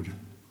mood.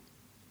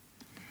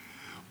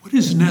 What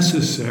is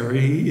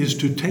necessary is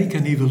to take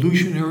an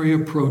evolutionary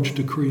approach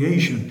to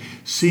creation,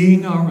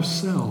 seeing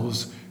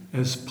ourselves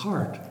as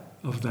part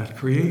of that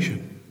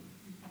creation.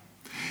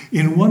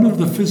 In one of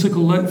the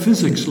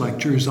physics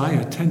lectures I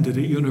attended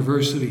at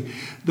university,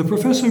 the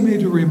professor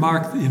made a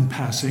remark in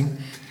passing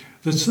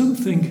that some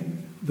think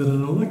that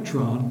an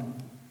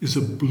electron is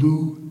a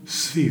blue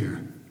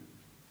sphere.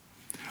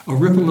 A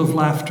ripple of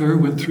laughter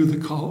went through the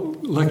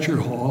lecture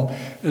hall,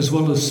 as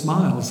well as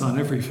smiles on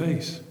every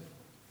face.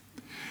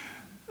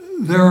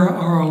 There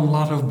are a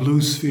lot of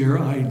blue sphere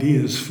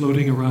ideas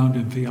floating around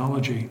in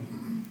theology,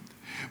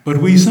 but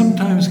we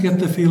sometimes get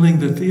the feeling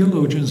that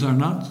theologians are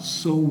not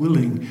so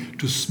willing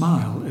to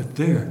smile at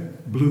their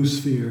blue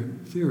sphere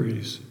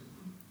theories.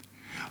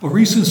 A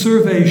recent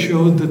survey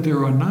showed that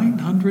there are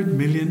 900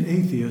 million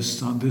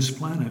atheists on this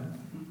planet.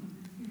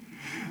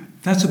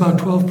 That's about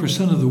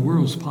 12% of the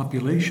world's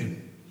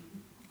population.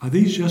 Are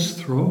these just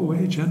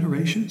throwaway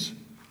generations?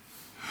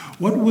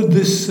 What would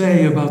this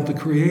say about the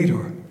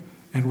Creator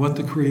and what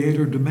the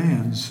Creator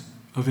demands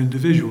of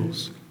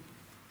individuals?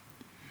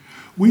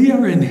 We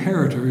are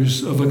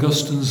inheritors of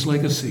Augustine's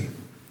legacy.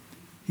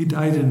 He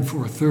died in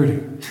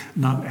 430,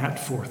 not at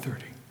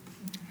 430.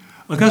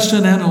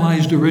 Augustine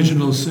analyzed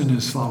original sin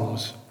as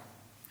follows.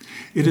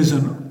 It is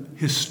an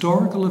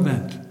historical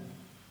event.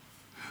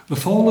 The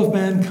fall of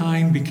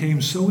mankind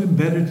became so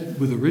embedded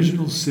with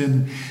original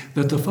sin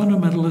that the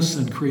fundamentalist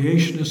and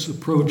creationist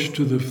approach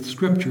to the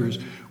scriptures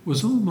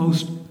was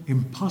almost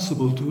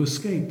impossible to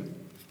escape.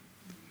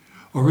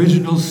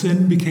 Original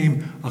sin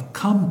became a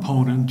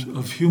component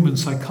of human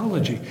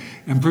psychology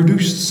and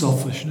produced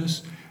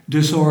selfishness,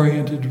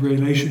 disoriented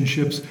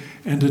relationships,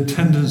 and a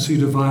tendency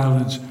to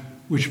violence,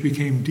 which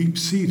became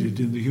deep-seated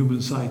in the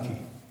human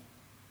psyche.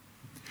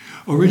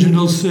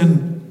 Original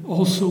sin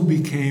also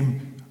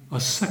became a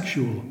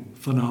sexual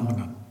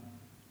phenomenon.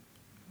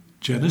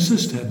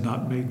 Genesis had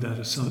not made that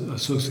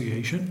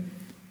association.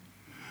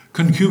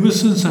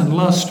 Concupiscence and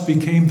lust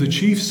became the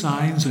chief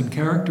signs and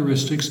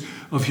characteristics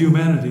of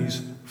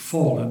humanity's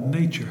fallen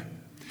nature,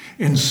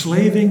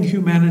 enslaving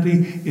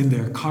humanity in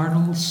their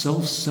carnal,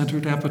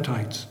 self-centered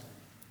appetites.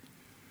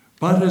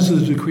 But as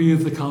the decree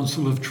of the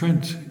Council of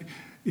Trent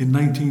in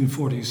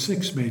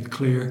 1946 made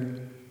clear,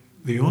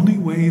 the only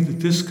way that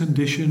this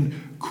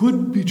condition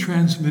could be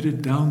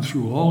transmitted down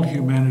through all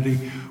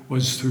humanity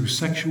was through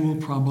sexual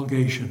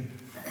promulgation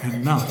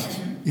and not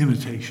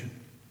imitation.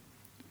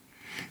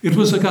 It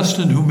was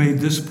Augustine who made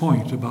this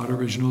point about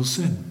original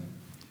sin.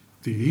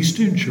 The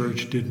Eastern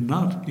Church did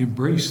not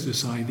embrace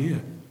this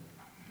idea.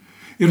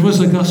 It was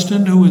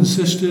Augustine who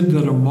insisted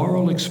that a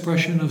moral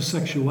expression of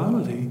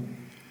sexuality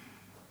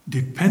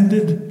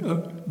demanded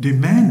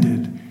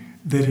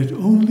that it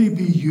only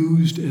be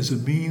used as a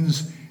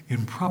means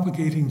in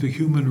propagating the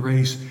human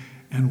race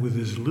and with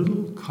as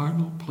little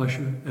carnal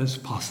pleasure as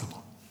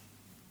possible.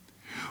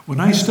 When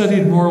I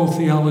studied moral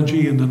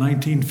theology in the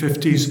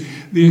 1950s,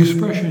 the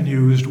expression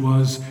used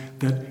was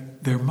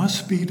that there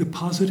must be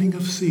depositing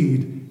of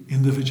seed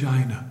in the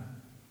vagina.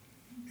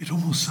 It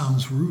almost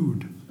sounds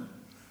rude.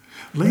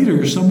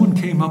 Later, someone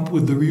came up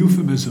with the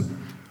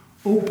euphemism,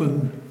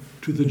 open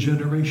to the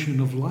generation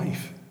of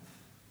life.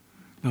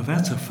 Now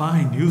that's a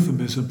fine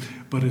euphemism,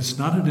 but it's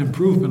not an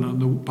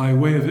improvement by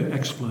way of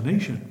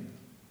explanation.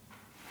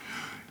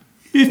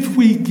 If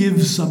we give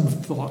it some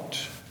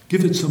thought,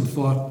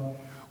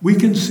 we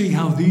can see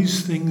how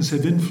these things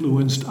have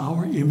influenced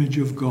our image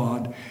of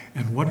God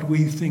and what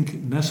we think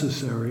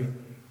necessary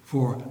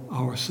for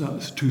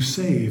ourselves to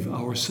save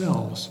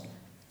ourselves.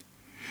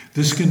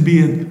 This can be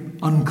an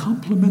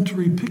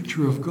uncomplimentary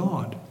picture of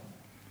God,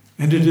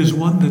 and it is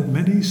one that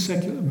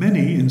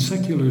many in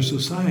secular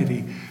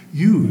society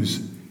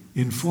use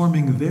in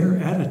forming their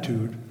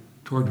attitude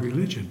toward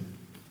religion.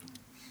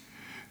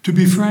 To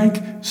be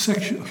frank,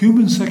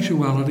 human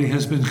sexuality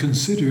has been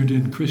considered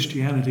in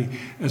Christianity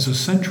as a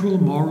central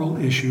moral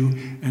issue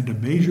and a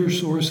major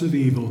source of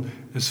evil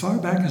as far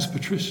back as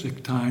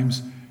patristic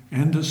times,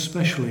 and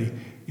especially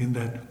in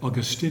that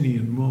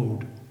Augustinian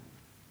mode.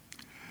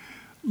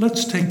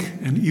 Let's take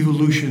an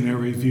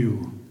evolutionary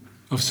view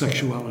of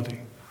sexuality.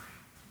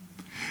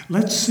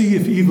 Let's see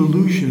if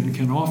evolution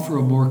can offer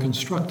a more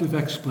constructive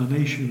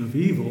explanation of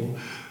evil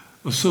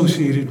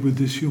associated with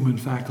this human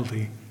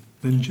faculty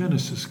than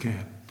Genesis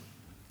can.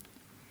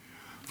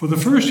 For the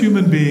first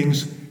human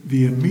beings,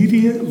 the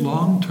immediate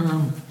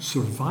long-term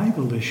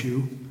survival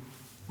issue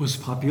was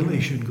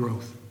population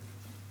growth.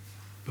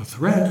 The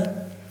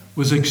threat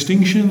was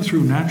extinction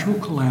through natural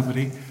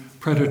calamity,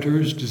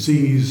 predators,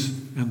 disease,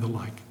 and the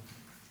like.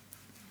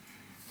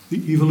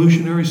 The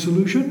evolutionary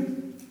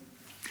solution?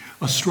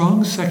 A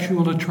strong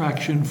sexual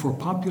attraction for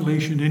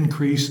population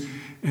increase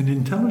and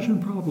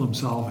intelligent problem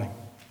solving.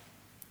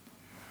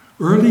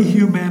 Early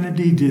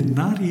humanity did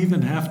not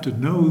even have to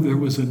know there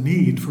was a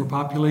need for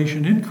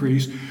population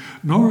increase,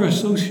 nor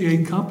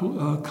associate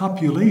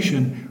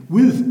copulation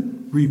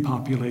with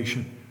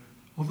repopulation,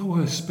 although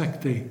I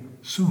expect they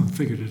soon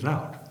figured it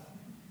out.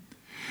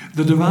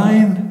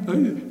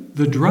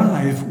 The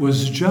drive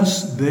was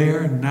just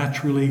there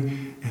naturally,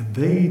 and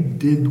they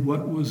did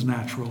what was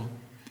natural.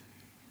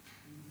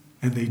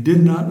 And they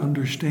did not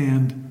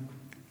understand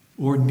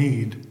or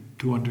need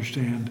to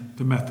understand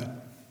the method.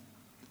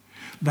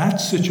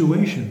 That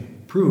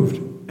situation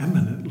proved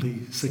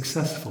eminently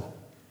successful.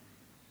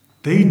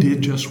 They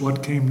did just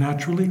what came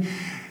naturally.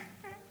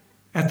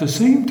 At the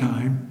same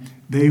time,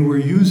 they were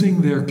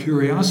using their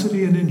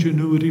curiosity and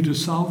ingenuity to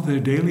solve their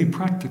daily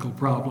practical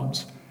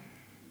problems.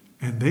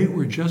 And they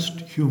were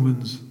just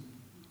humans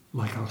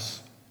like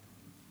us.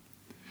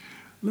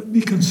 Let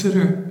me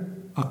consider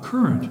a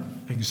current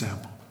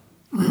example.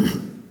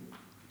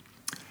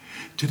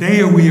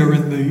 Today we are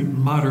in the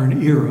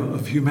modern era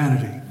of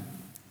humanity.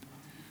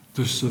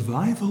 The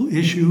survival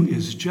issue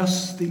is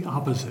just the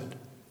opposite,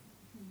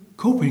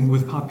 coping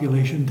with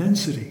population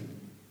density.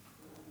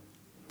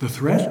 The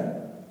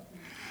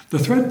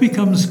threat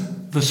becomes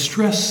the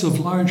stress of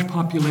large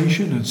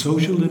population and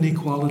social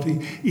inequality,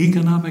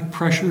 economic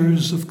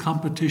pressures of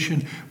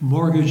competition,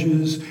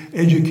 mortgages,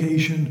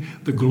 education,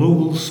 the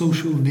global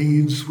social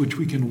needs which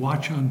we can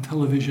watch on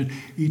television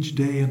each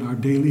day in our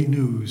daily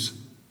news.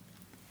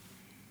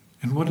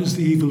 And what is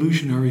the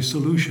evolutionary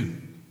solution?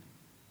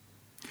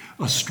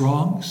 A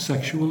strong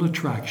sexual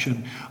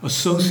attraction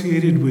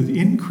associated with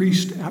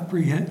increased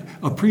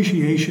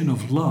appreciation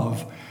of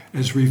love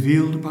as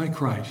revealed by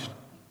Christ.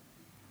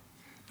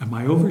 Am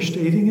I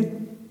overstating it?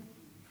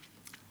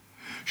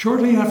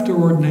 Shortly after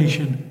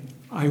ordination,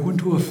 I went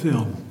to a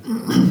film.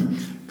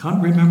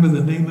 Can't remember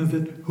the name of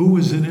it, who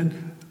was in it,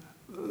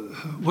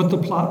 what the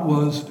plot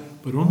was,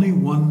 but only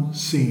one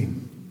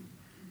scene.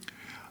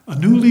 A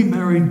newly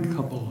married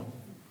couple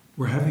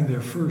were having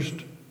their first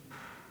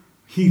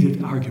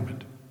heated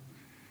argument.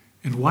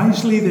 And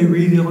wisely they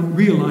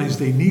realized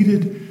they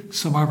needed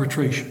some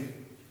arbitration.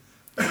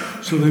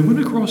 So they went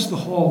across the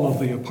hall of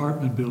the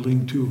apartment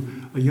building to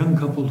a young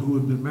couple who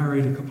had been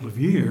married a couple of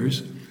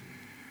years,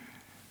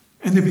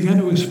 and they began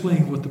to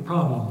explain what the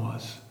problem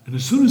was. And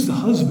as soon as the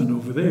husband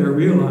over there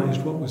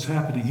realized what was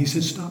happening, he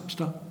said,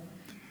 "Stop."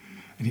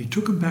 And he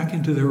took them back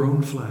into their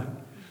own flat,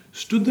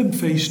 stood them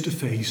face to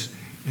face,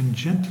 and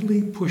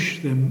gently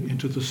pushed them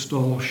into the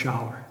stall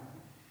shower.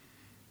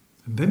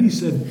 And then he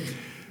said,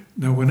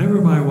 "Now,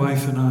 whenever my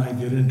wife and I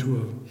get into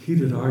a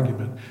heated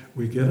argument,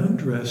 we get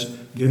undressed,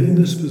 get in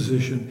this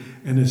position,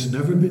 and it's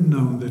never been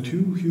known that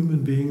two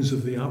human beings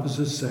of the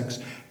opposite sex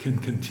can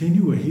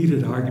continue a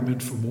heated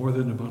argument for more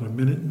than about a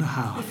minute and a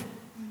half."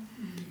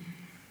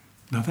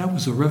 Now, that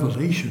was a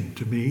revelation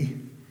to me,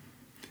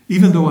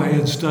 even though I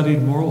had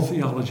studied moral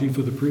theology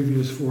for the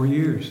previous 4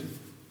 years.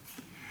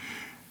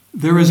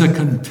 There is a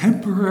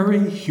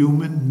contemporary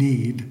human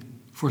need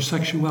for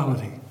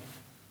sexuality.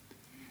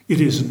 It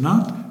is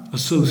not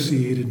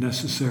associated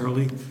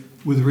necessarily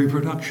with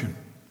reproduction.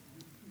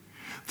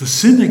 The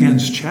sin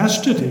against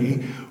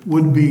chastity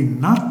would be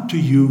not to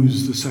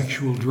use the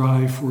sexual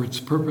drive for its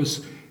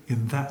purpose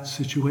in that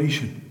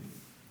situation.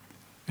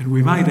 And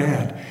we might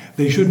add,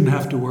 they shouldn't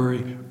have to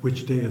worry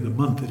which day of the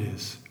month it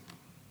is.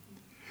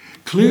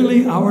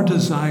 Clearly, our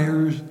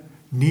desires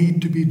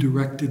need to be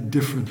directed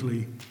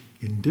differently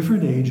in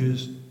different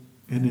ages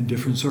and in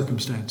different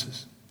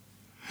circumstances.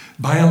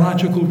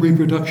 Biological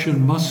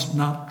reproduction must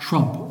not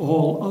trump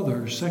all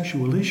other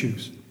sexual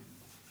issues.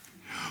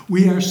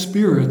 We are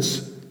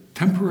spirits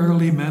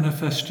temporarily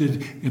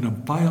manifested in a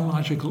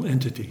biological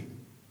entity.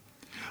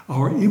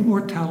 Our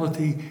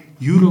immortality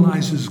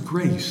utilizes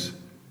grace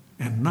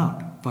and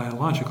not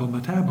biological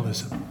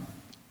metabolism.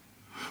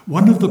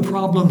 One of the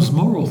problems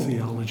moral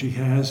theology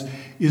has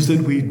is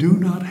that we do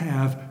not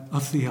have a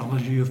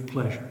theology of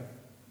pleasure.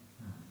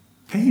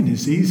 Pain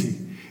is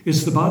easy.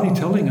 It's the body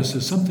telling us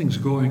that something's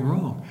going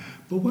wrong.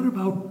 But what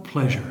about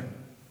pleasure?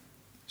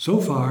 So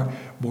far,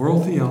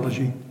 moral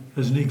theology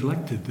has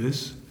neglected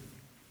this.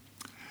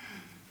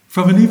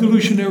 From an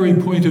evolutionary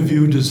point of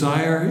view,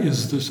 desire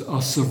is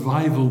a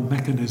survival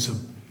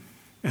mechanism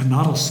and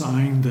not a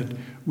sign that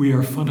we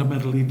are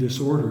fundamentally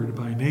disordered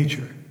by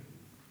nature.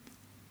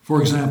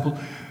 For example,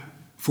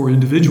 for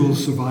individual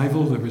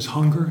survival, there is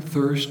hunger,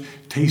 thirst,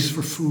 taste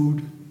for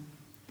food.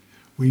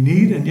 We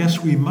need, and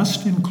yes, we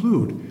must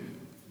include,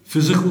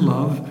 physical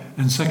love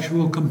and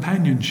sexual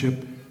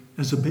companionship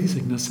as a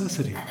basic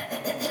necessity.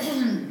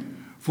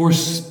 For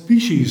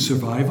species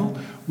survival,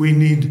 we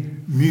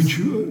need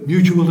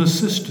mutual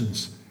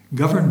assistance,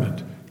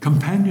 government,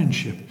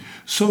 companionship,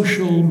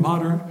 social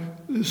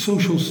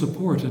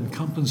support and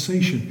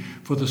compensation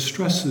for the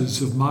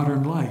stresses of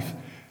modern life,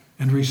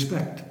 and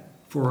respect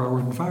for our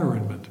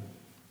environment.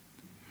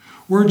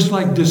 Words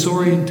like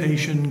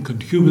disorientation,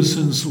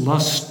 concupiscence,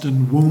 lust,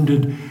 and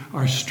wounded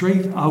are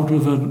straight out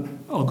of an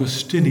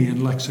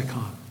Augustinian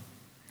lexicon.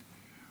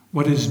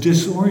 What is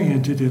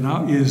disoriented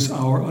is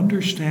our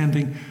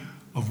understanding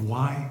of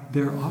why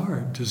there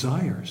are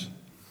desires.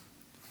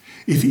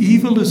 If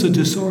evil is a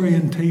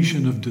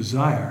disorientation of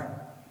desire,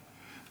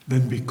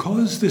 then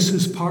because this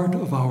is part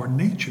of our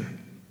nature,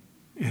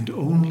 and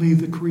only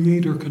the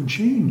Creator can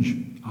change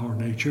our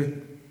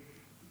nature,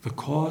 the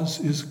cause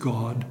is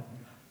God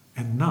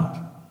and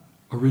not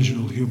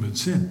original human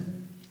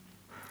sin.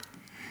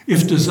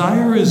 If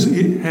desire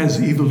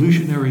has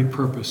evolutionary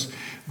purpose,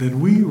 then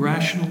we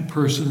rational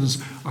persons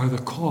are the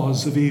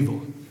cause of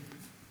evil,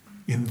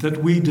 in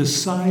that we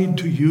decide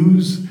to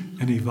use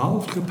an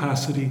evolved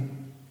capacity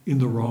in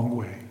the wrong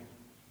way.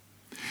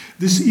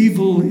 This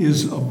evil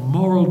is a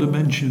moral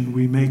dimension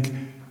we make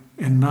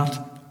and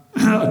not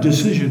a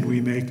decision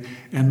we make,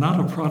 and not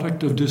a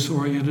product of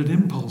disoriented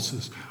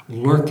impulses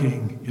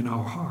lurking in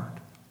our heart.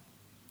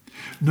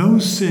 No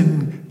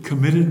sin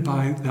committed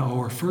by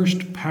our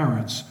first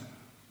parents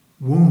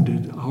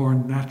wounded our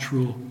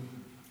natural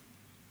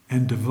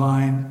and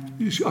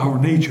our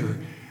nature,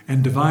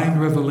 and divine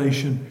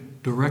revelation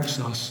directs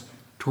us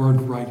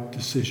toward right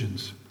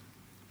decisions.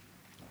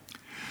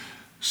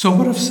 So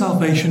what of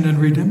salvation and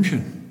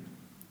redemption?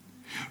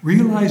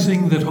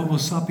 Realizing that Homo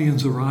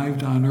sapiens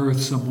arrived on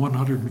Earth some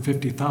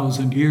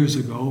 150,000 years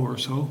ago or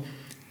so,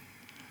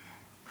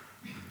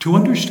 To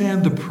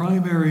understand the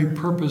primary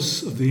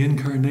purpose of the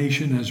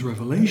incarnation as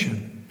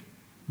revelation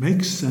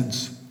makes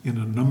sense in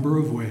a number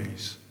of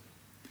ways.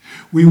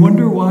 We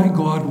wonder why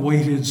God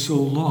waited so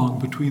long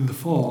between the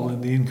fall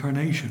and the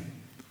incarnation.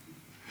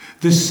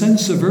 This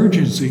sense of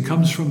urgency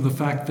comes from the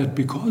fact that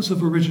because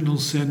of original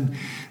sin,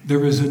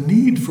 there is a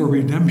need for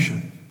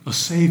redemption, a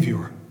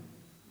Savior.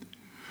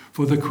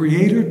 For the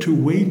Creator to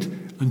wait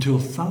until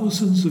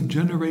thousands of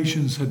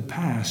generations had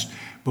passed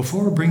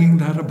before bringing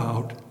that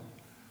about,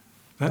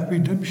 that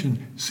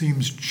redemption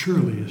seems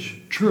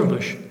churlish,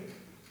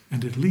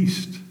 and at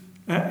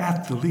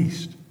the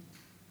least.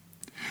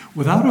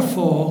 Without a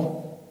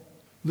fall,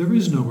 there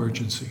is no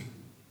urgency.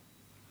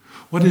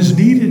 What is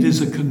needed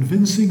is a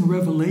convincing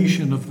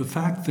revelation of the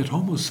fact that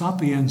Homo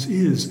sapiens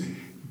is,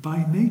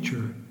 by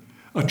nature,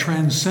 a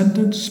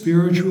transcendent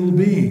spiritual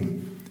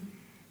being.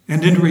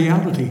 And in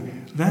reality,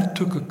 that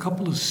took a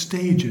couple of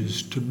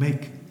stages to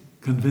make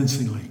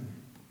convincingly.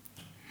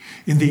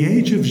 In the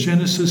age of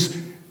Genesis,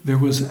 there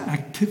was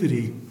active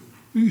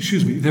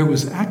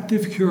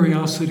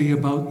curiosity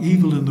about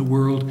evil in the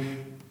world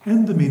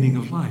and the meaning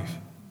of life.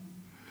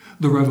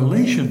 The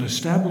revelation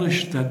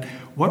established that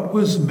what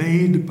was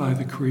made by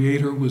the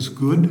Creator was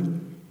good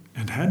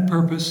and had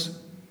purpose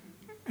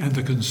and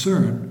the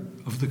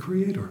concern of the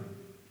Creator.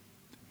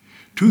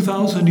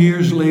 2,000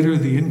 years later,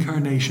 the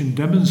incarnation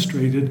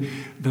demonstrated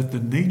that the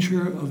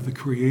nature of the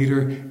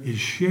Creator is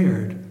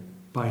shared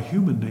by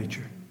human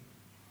nature.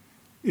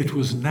 It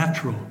was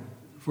natural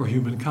for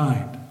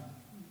humankind.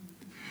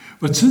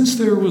 But since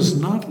there was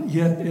not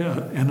yet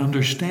an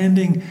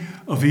understanding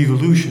of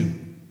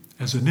evolution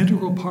as an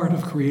integral part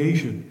of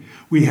creation,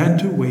 we had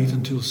to wait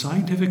until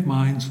scientific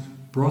minds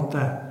brought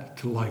that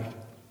to light.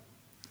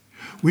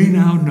 We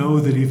now know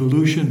that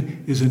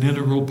evolution is an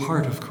integral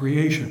part of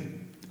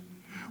creation.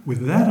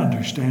 With that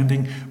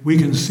understanding, we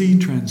can see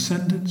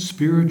transcendent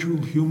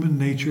spiritual human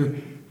nature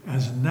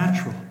as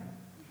natural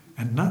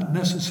and not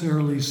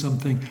necessarily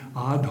something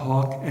ad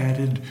hoc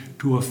added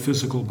to a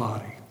physical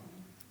body.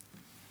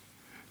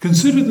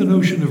 Consider the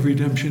notion of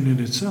redemption in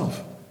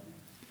itself.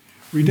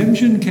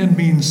 Redemption can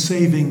mean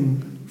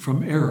saving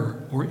from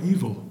error or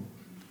evil,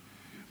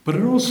 but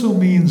it also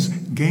means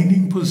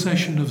gaining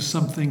possession of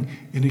something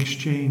in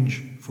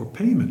exchange for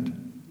payment.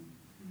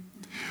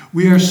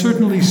 We are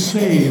certainly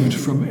saved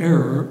from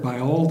error by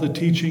all the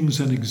teachings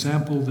and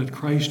example that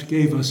Christ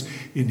gave us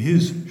in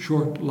his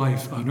short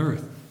life on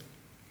earth.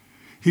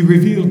 He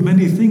revealed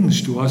many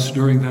things to us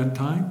during that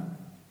time.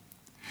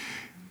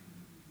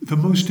 The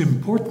most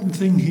important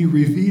thing he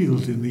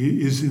revealed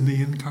is in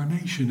the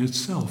incarnation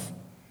itself.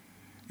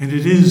 And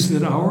it is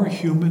that our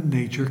human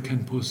nature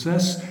can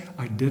possess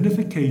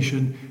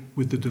identification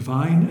with the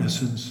divine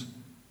essence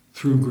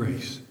through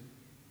grace.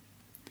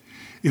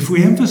 If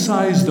we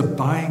emphasize the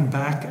buying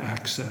back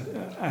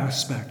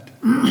aspect,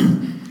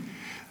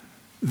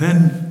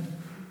 then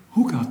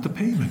who got the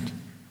payment?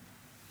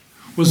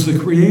 Was the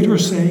Creator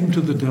saying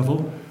to the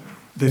devil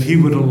that he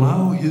would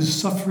allow his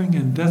suffering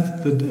and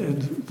death,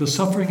 the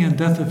suffering and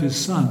death of his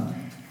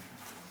Son,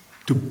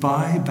 to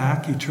buy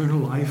back eternal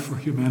life for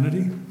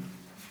humanity?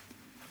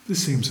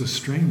 This seems a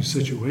strange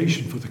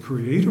situation for the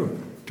Creator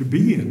to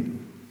be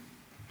in.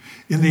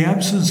 In the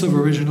absence of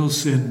original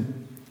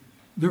sin,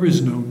 there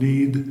is no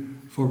need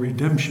for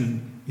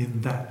redemption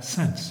in that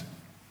sense.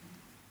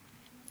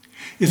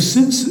 If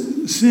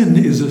sin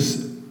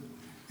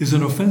is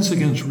an offense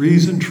against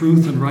reason,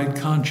 truth, and right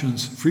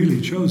conscience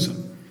freely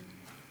chosen,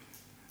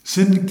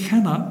 sin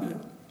cannot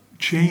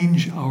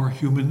change our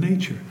human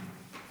nature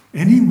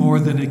any more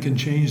than it can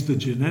change the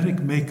genetic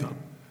makeup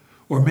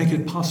or make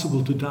it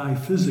possible to die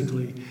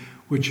physically,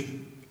 which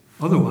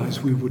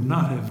otherwise we would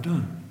not have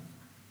done.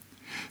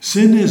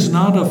 Sin is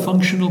not a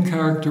functional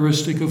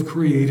characteristic of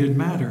created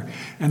matter,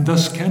 and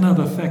thus cannot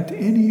affect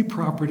any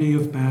property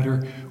of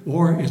matter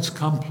or its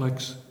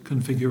complex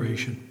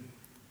configuration.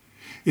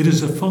 It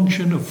is a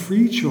function of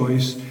free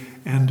choice,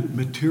 and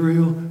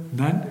material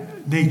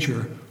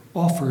nature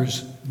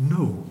offers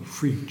no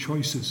free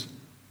choices.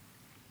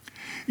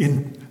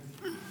 In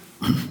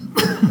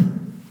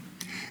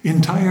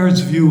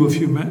Teilhard's view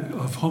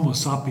of Homo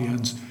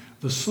sapiens,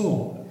 the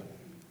soul,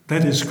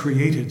 that is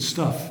created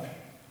stuff,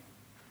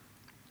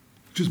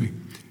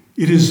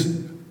 it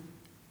is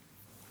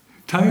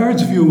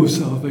Teilhard's view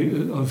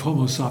of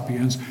Homo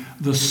sapiens,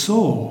 the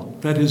soul,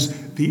 that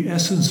is the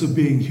essence of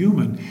being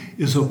human,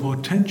 is a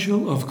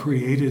potential of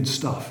created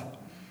stuff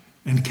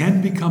and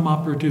can become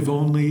operative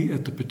only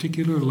at the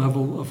particular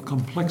level of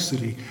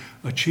complexity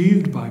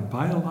achieved by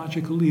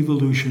biological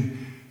evolution,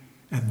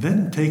 and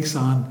then takes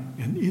on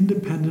an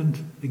independent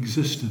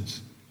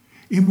existence,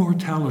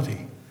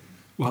 immortality,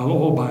 while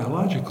all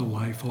biological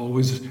life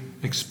always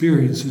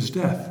experiences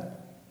death.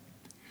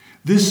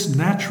 This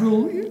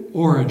natural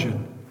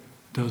origin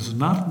does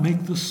not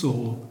make the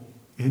soul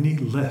any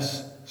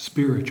less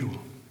spiritual.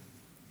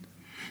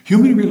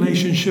 Human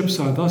relationships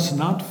are thus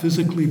not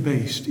physically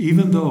based,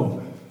 even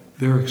though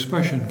their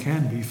expression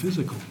can be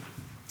physical.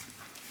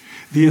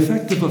 The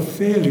effect of a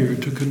failure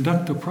to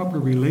conduct a proper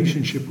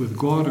relationship with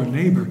God or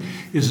neighbor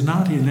is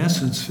not in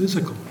essence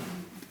physical.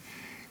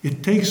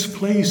 It takes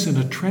place in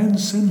a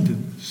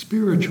transcendent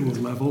spiritual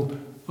level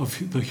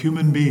of the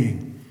human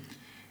being,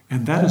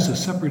 and that is a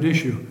separate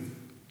issue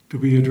to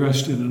be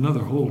addressed in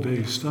another whole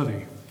day's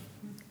study.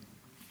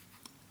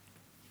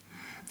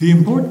 The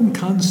important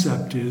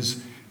concept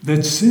is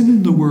that sin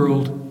in the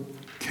world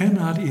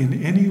cannot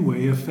in any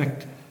way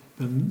affect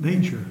the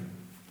nature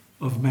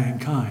of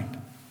mankind.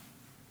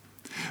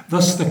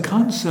 Thus, the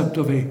concept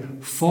of a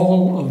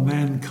fall of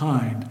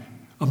mankind,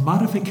 a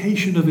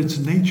modification of its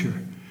nature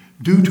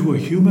due to a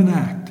human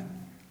act,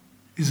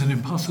 is an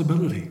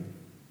impossibility,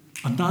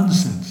 a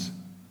nonsense.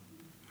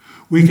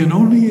 We can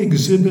only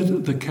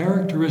exhibit the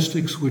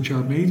characteristics which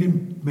are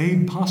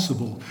made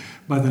possible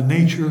by the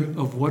nature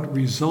of what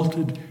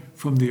resulted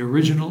from the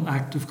original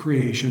act of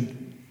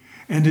creation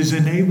and is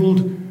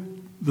enabled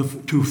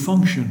to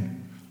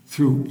function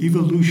through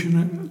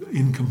evolution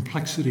in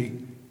complexity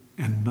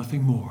and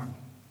nothing more.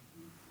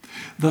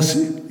 Thus,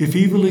 if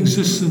evil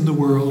exists in the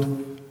world,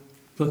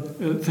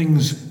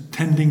 things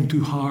tending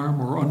to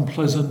harm or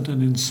unpleasant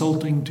and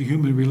insulting to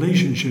human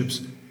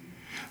relationships,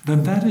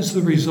 then that is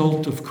the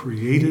result of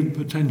created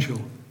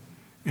potential,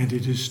 and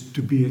it is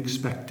to be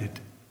expected.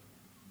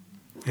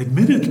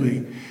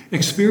 Admittedly,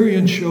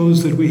 experience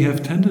shows that we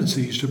have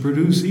tendencies to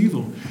produce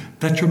evil,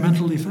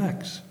 detrimental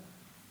effects.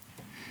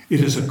 It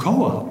is a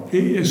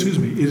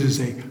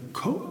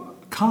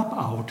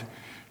cop-out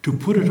to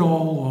put it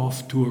all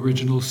off to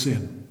original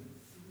sin.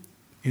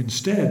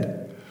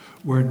 Instead,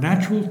 what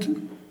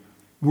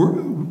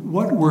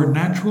were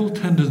natural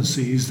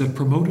tendencies that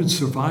promoted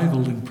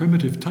survival in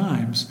primitive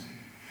times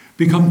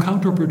become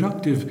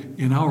counterproductive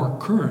in our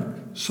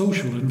current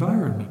social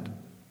environment.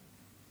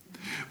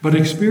 But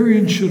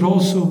experience should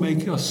also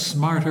make us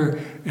smarter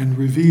and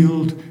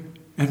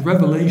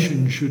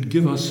revelation should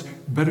give us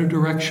better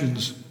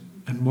directions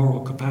and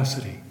moral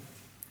capacity.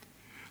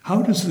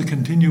 How does the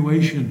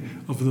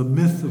continuation of the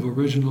myth of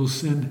original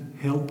sin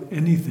help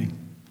anything?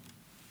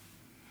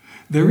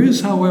 There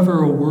is,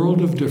 however, a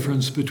world of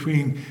difference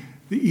between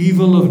the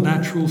evil of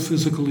natural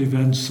physical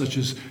events such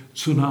as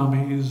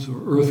tsunamis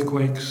or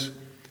earthquakes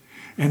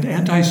and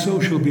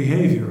antisocial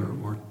behavior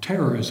or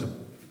terrorism.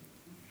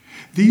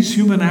 These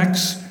human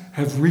acts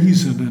have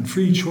reason and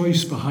free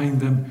choice behind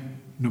them,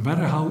 no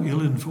matter how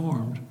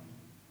ill-informed.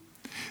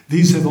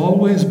 These have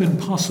always been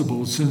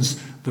possible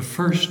since the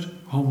first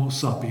Homo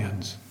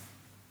sapiens.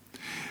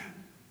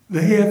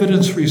 They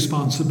evidence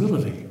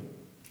responsibility,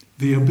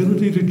 the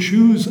ability to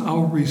choose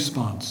our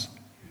response,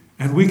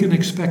 and we can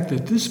expect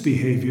that this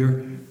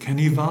behavior can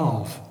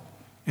evolve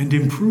and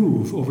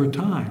improve over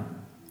time.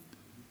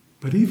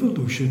 But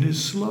evolution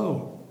is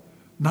slow,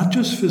 not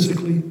just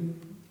physically,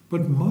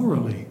 but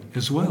morally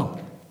as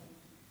well.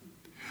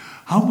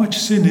 How much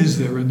sin is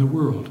there in the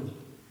world?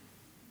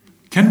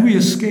 Can we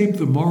escape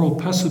the moral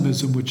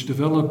pessimism which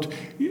developed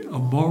a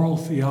moral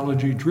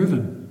theology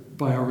driven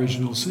by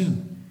original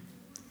sin?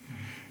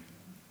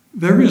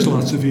 There is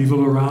lots of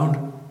evil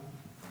around,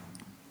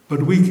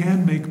 but we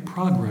can make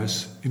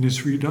progress in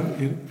its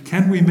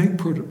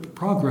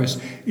progress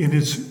in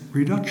its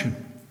reduction?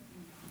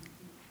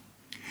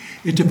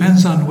 It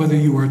depends on whether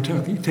you are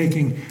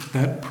taking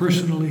that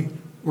personally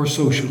or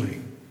socially.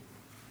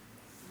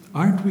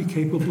 Aren't we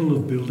capable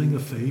of building a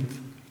faith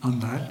on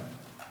that?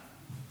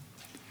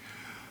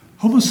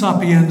 Homo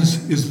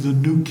sapiens is the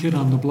new kid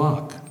on the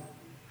block.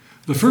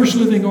 The first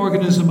living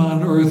organism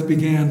on Earth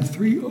began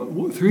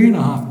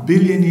 3.5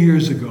 billion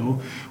years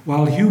ago,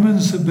 while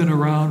humans have been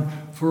around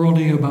for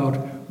only about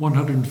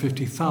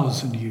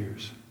 150,000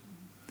 years.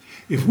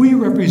 If we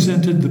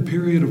represented the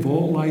period of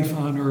all life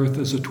on Earth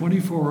as a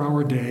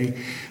 24-hour day,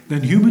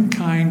 then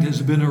humankind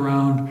has been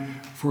around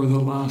for the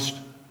last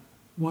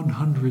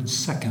 100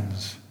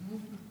 seconds.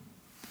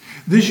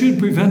 This should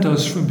prevent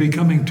us from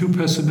becoming too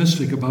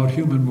pessimistic about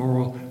human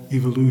moral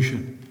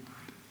evolution.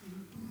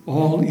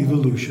 All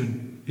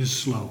evolution is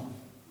slow.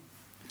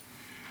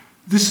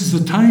 This is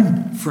the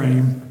time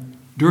frame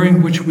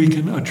during which we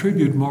can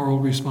attribute moral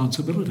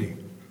responsibility.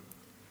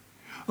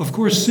 Of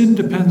course, sin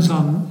depends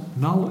on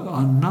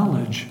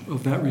knowledge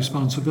of that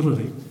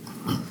responsibility.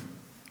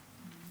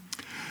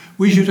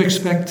 We should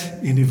expect,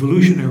 in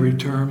evolutionary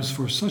terms,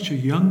 for such a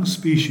young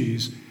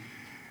species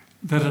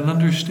that an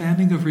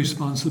understanding of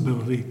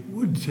responsibility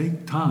would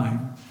take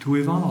time to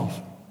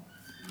evolve.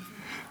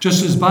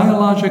 Just as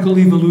biological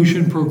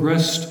evolution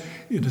progressed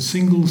in a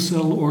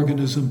single-cell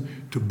organism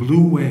to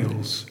blue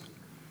whales,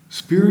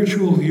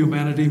 spiritual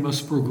humanity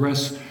must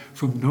progress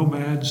from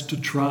nomads to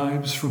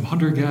tribes, from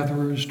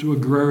hunter-gatherers to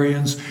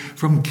agrarians,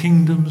 from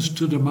kingdoms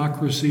to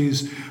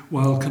democracies,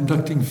 while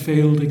conducting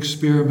failed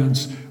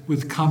experiments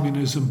with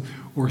communism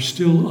or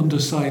still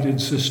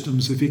undecided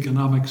systems of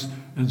economics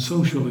and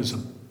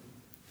socialism.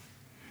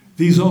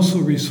 These also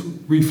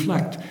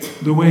reflect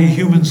the way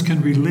humans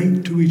can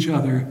relate to each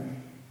other,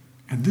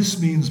 and this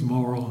means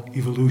moral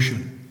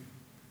evolution.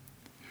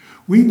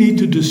 We need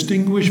to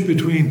distinguish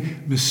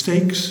between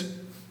mistakes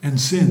and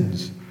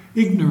sins,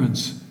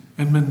 ignorance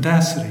and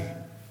mendacity,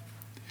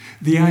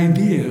 the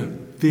ideal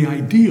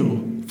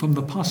from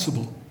the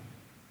possible,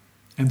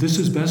 and this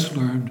is best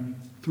learned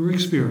through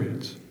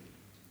experience.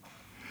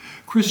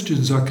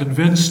 Christians are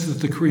convinced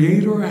that the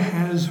Creator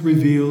has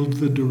revealed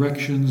the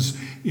directions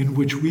in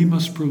which we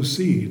must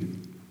proceed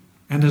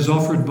and has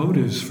offered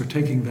motives for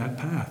taking that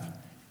path.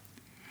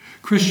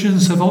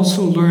 Christians have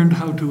also learned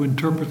how to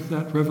interpret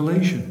that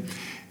revelation,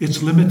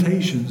 its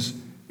limitations,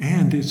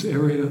 and its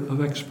area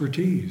of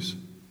expertise.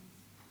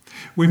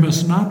 We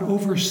must not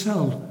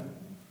oversell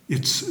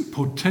its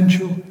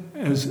potential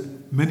as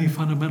many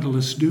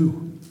fundamentalists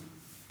do.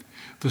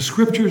 The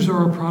Scriptures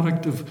are a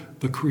product of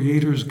the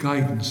Creator's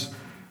guidance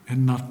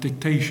and not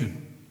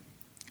dictation.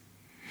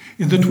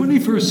 In the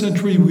 21st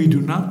century, we do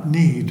not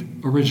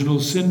need original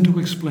sin to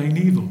explain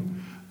evil,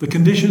 the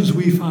conditions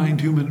we find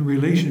human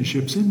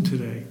relationships in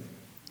today.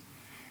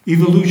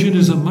 Evolution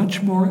is a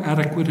much more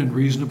adequate and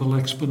reasonable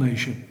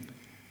explanation.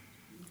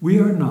 We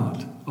are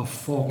not a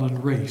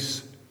fallen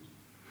race.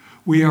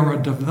 We are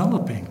a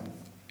developing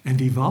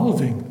and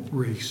evolving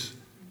race.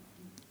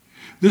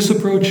 This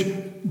approach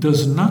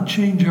does not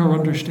change our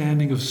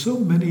understanding of so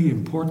many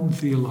important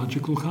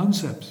theological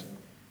concepts.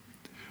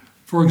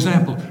 For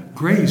example,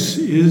 grace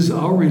is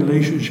our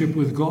relationship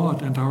with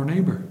God and our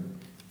neighbor.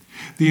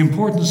 The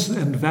importance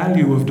and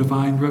value of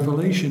divine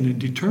revelation in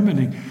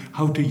determining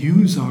how to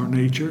use our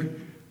nature,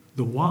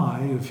 the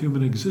why of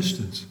human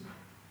existence.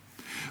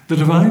 The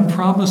divine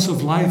promise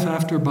of life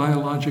after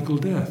biological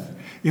death,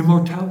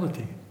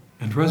 immortality,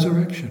 and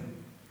resurrection.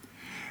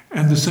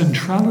 And the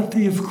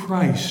centrality of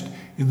Christ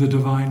in the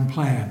divine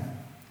plan.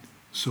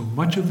 So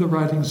much of the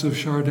writings of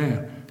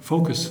Chardin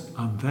focus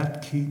on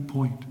that key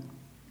point.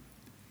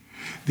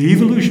 The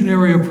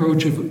evolutionary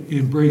approach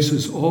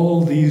embraces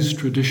all these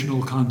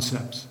traditional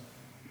concepts.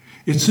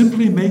 It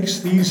simply makes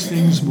these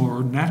things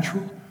more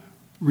natural,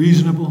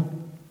 reasonable,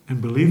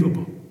 and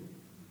believable.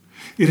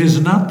 It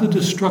is not the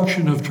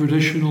destruction of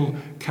traditional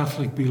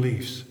Catholic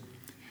beliefs.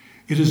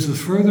 It is the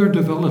further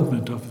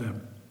development of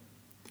them.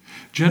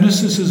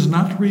 Genesis is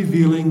not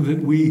revealing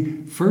that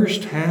we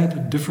first had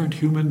a different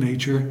human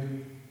nature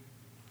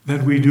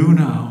than we do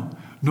now,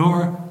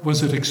 nor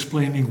was it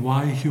explaining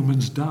why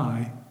humans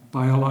die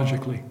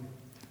biologically.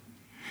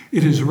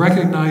 It is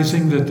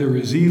recognizing that there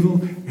is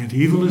evil, and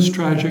evil is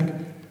tragic,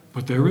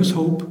 but there is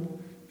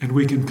hope, and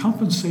we can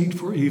compensate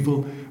for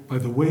evil by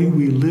the way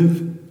we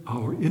live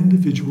our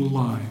individual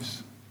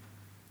lives.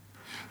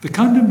 The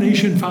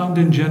condemnation found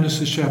in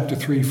Genesis chapter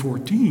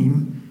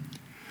 3:14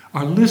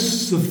 are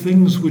lists of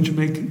things which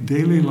make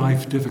daily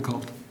life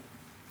difficult.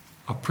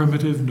 A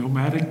primitive,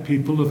 nomadic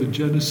people of the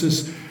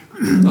Genesis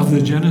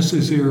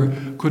era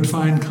could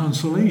find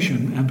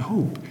consolation and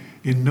hope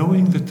in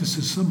knowing that this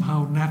is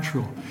somehow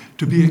natural,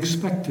 to be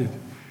expected,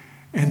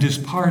 and is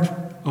part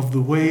of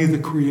the way the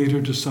Creator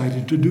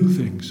decided to do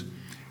things,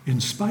 in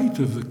spite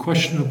of the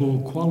questionable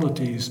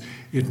qualities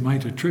it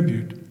might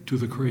attribute to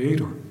the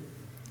Creator.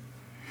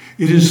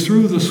 It is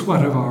through the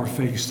sweat of our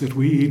face that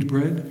we eat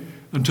bread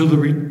until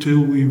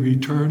we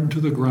return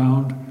to the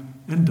ground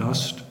and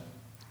dust.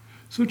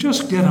 So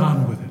just get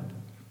on with it.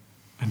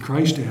 And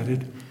Christ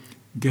added,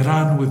 get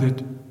on with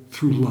it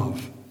through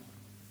love.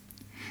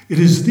 It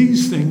is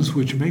these things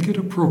which make it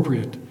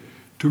appropriate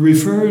to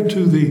refer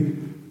to the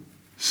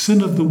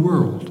sin of the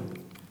world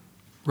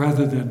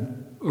rather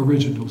than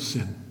original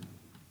sin.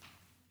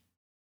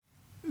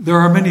 There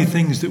are many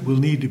things that will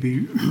need to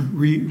be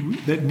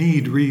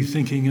need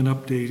rethinking and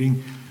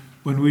updating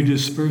when we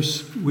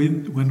dispense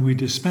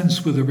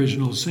with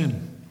original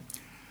sin.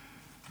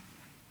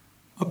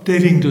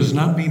 Updating does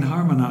not mean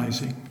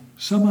harmonizing.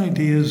 Some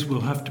ideas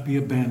will have to be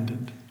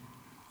abandoned.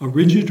 A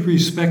rigid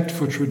respect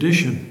for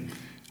tradition,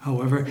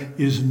 however,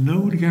 is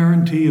no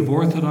guarantee of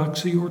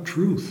orthodoxy or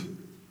truth.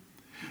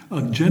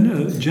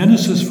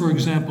 Genesis, for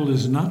example,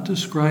 is not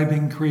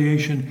describing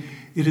creation,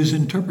 it is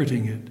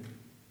interpreting it.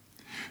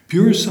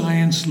 Pure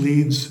science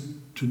leads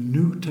to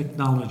new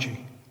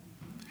technology.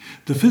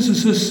 The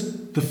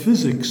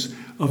physics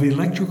of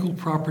electrical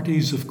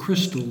properties of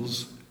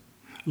crystals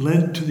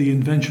led to the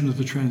invention of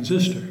the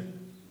transistor.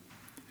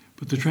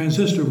 But the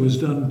transistor was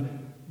done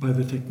by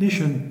the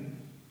technician,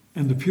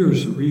 and the pure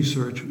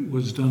research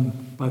was done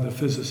by the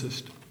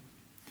physicist.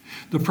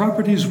 The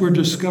properties were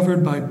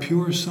discovered by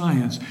pure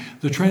science.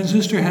 The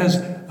transistor has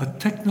a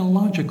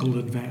technological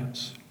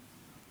advance.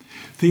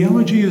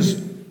 Theology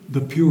is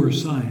the pure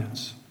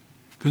science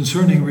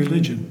concerning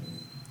religion.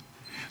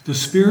 The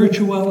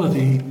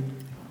spirituality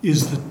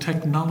is the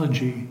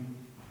technology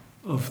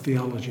of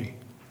theology.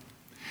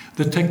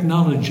 The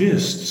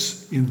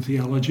technologists in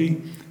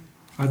theology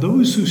are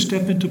those who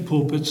step into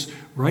pulpits,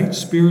 write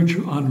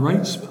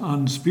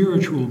on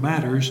spiritual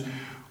matters,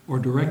 or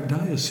direct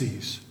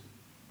dioceses.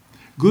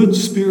 Good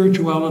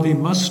spirituality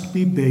must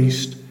be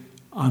based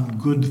on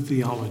good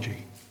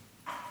theology.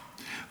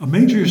 A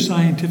major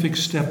scientific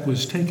step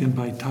was taken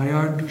by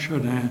Teilhard de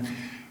Chardin,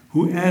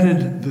 who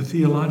added the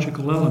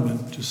theological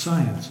element to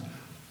science.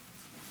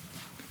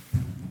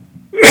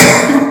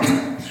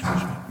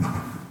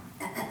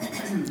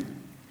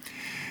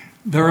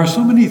 There are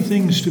so many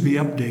things to be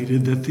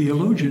updated that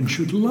theologians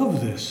should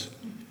love this.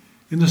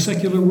 In the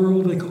secular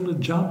world, they call it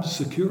job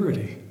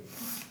security.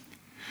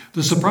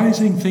 The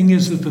surprising thing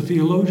is that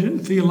the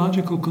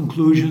theological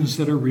conclusions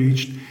that are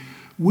reached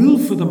will,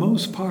 for the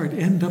most part,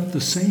 end up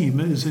the same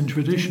as in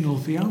traditional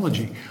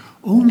theology.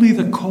 Only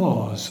the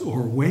cause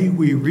or way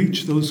we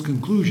reach those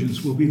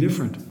conclusions will be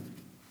different.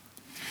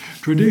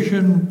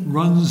 Tradition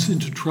runs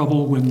into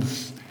trouble when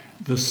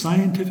the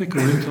scientific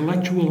or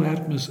intellectual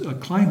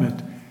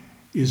climate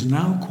is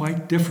now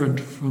quite different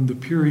from the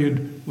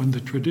period when the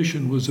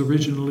tradition was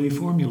originally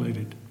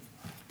formulated.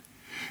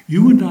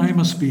 You and I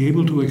must be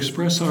able to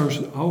express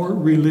our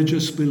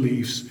religious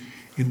beliefs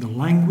in the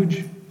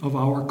language of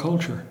our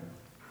culture.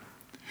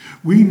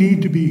 We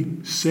need to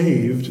be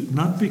saved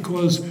not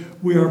because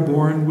we are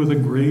born with a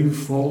grave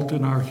fault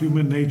in our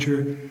human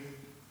nature,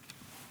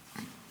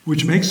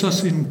 which makes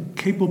us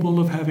incapable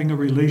of having a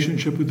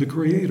relationship with the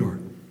Creator.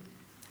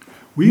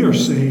 We are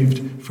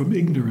saved from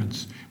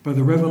ignorance by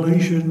the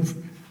revelation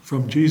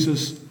from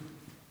Jesus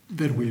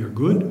that we are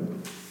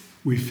good,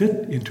 we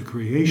fit into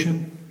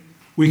creation,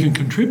 we can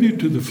contribute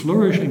to the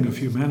flourishing of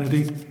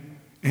humanity,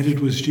 and it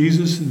was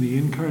Jesus in the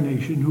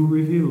Incarnation who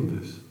revealed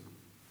this.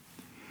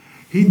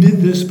 He did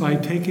this by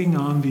taking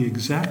on the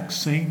exact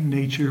same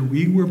nature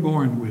we were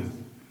born with,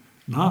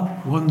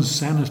 not one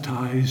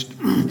sanitized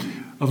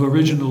of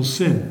original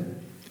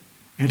sin.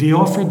 And he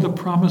offered the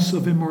promise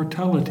of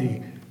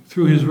immortality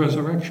through his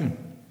resurrection.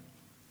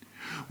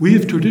 We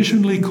have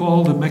traditionally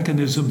called the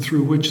mechanism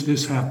through which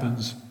this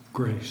happens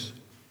grace.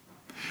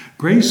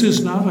 Grace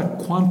is not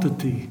a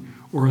quantity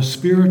or a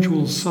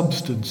spiritual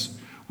substance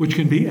which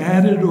can be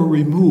added or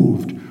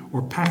removed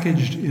or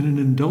packaged in an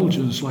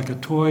indulgence like a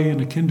toy in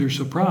a Kinder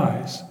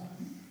Surprise.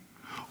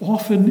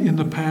 Often in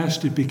the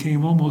past it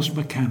became almost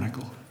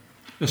mechanical,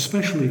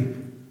 especially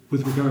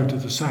with regard to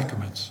the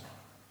sacraments.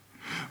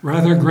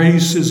 Rather,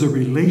 grace is a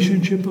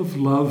relationship of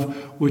love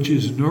which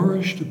is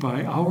nourished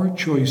by our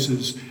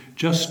choices,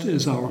 just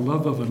as our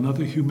love of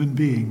another human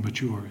being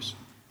matures.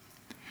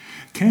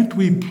 Can't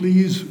we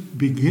please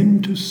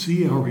begin to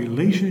see our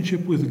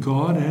relationship with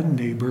God and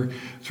neighbor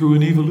through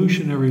an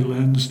evolutionary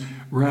lens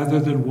rather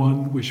than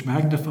one which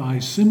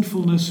magnifies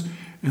sinfulness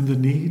and the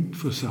need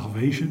for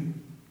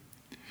salvation?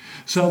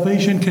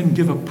 Salvation can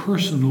give a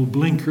personal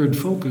blinkered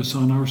focus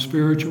on our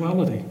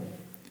spirituality.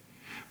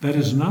 That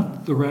is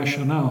not the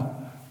rationale,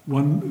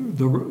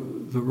 the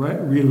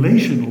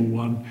relational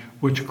one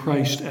which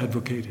Christ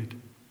advocated.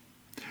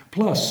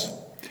 Plus,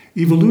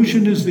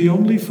 evolution is the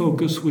only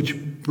focus which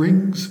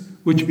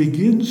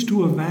begins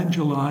to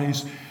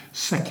evangelize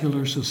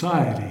secular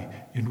society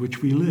in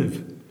which we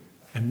live,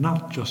 and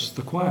not just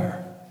the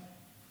choir.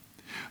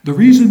 The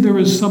reason there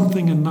is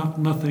something and not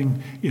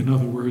nothing, in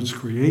other words,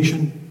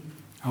 creation,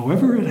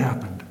 however it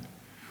happened,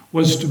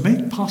 was to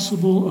make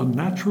possible a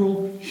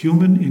natural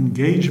human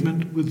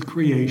engagement with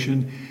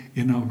creation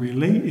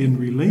in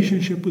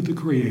relationship with the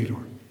Creator.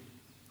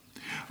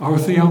 Our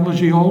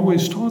theology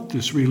always taught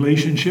this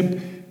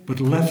relationship, but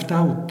left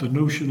out the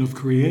notion of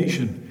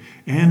creation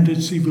and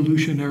its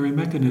evolutionary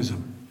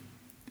mechanism.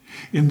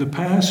 In the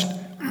past,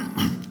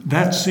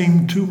 that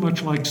seemed too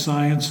much like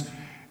science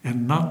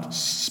and not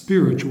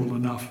spiritual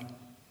enough.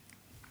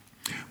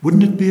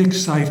 Wouldn't it be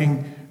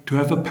exciting to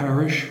have a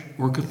parish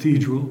or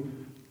cathedral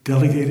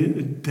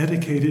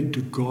dedicated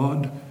to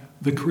God,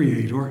 the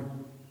Creator?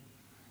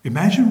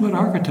 Imagine what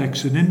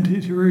architects and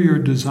interior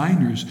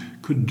designers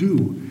could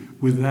do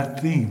with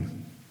that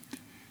theme.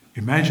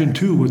 Imagine,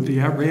 too, what the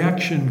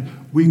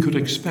reaction we could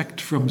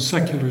expect from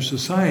secular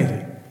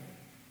society.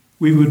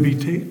 We would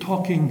be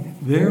talking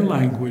their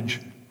language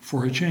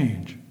for a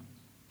change.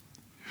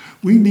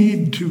 We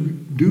need to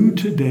do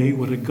today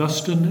what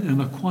Augustine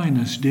and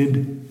Aquinas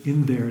did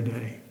in their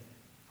day.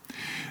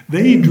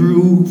 They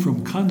drew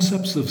from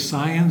concepts of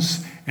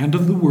science and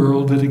of the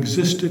world that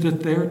existed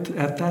at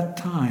that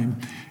time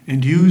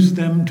and used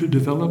them to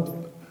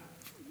develop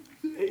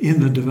in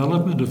the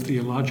development of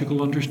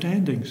theological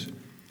understandings.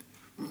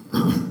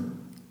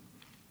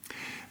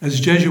 As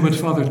Jesuit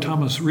Father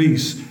Thomas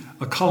Rees,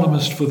 a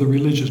columnist for the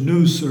Religious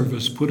News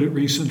Service, put it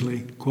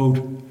recently,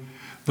 quote,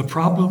 "The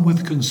problem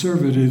with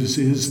conservatives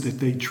is that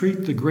they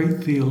treat the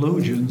great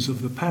theologians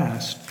of the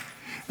past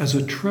as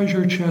a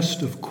treasure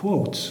chest of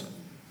quotes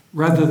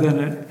rather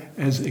than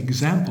as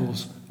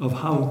examples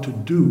of how to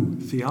do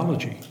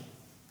theology."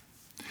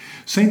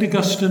 St.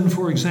 Augustine,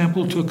 for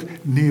example,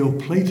 took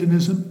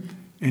Neoplatonism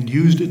and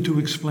used it to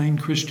explain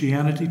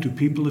Christianity to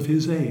people of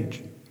his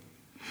age.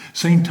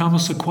 St.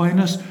 Thomas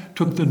Aquinas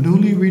took the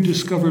newly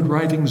rediscovered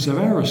writings of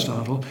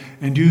Aristotle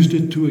and used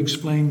it to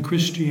explain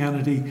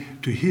Christianity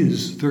to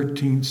his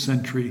 13th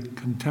century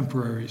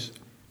contemporaries.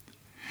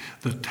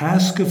 The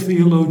task of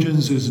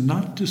theologians is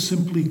not to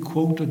simply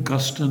quote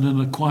Augustine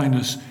and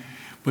Aquinas,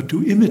 but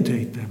to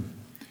imitate them,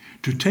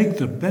 to take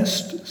the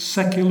best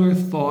secular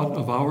thought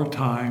of our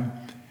time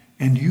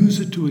and use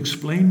it to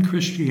explain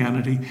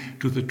Christianity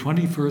to the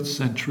 21st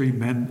century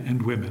men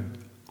and women,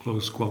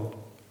 close quote.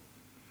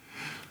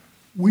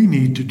 We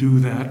need to do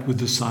that with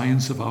the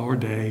science of our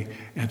day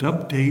and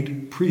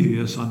update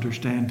previous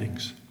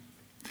understandings.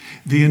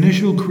 The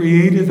initial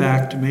creative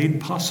act made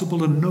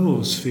possible a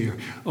noosphere,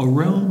 a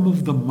realm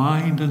of the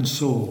mind and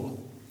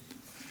soul.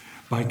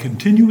 By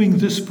continuing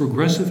this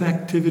progressive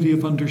activity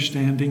of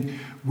understanding,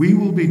 we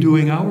will be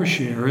doing our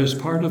share as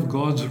part of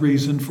God's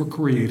reason for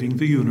creating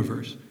the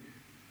universe.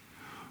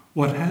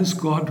 What has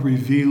God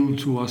revealed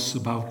to us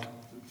about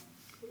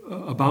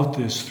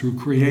this through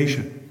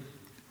creation?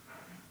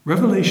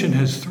 Revelation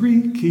has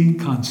three key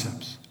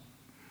concepts: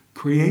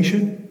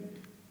 creation,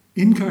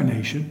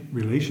 incarnation,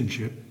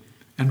 relationship,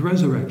 and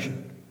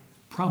resurrection,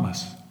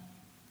 promise.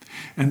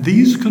 And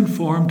these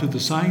conform to the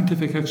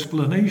scientific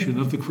explanation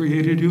of the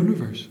created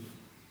universe.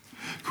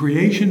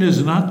 Creation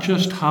is not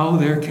just how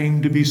there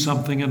came to be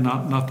something and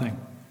not nothing,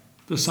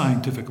 the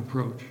scientific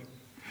approach,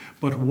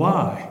 but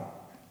why,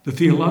 the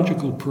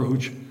theological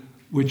approach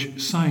which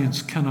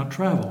science cannot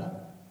travel.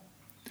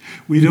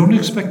 We don't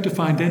expect to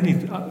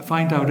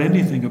find out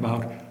anything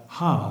about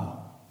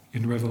how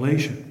in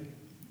Revelation.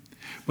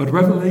 But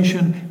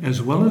Revelation,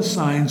 as well as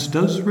science,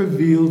 does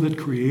reveal that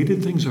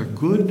created things are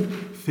good,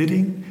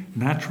 fitting,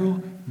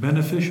 natural,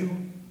 beneficial,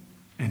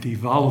 and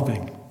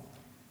evolving.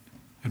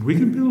 And we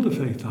can build a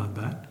faith on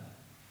that.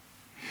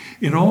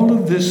 In all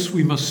of this,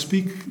 we must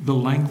speak the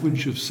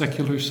language of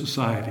secular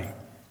society.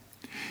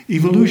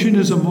 Evolution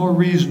is a more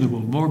reasonable,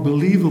 more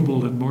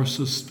believable, and more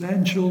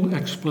substantial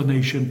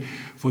explanation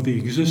for the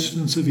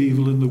existence of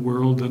evil in the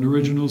world than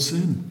original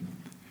sin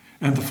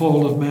and the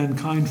fall of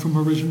mankind from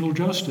original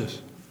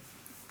justice.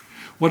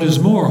 What is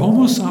more,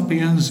 Homo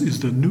sapiens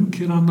is the new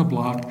kid on the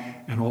block,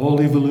 and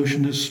all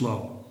evolution is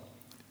slow.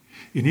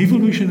 In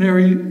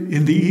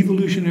the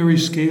evolutionary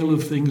scale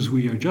of things,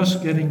 we are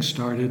just getting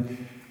started,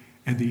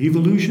 and the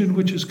evolution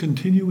which is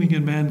continuing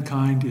in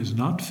mankind is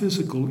not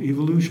physical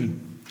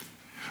evolution.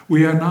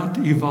 We are not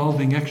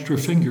evolving extra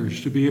fingers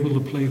to be able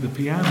to play the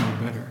piano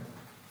better.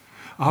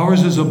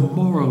 Ours is a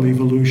moral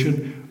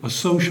evolution, a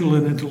social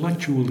and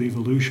intellectual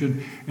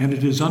evolution, and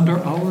it is under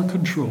our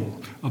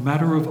control, a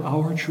matter of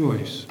our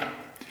choice.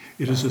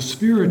 It is a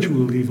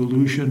spiritual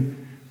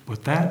evolution,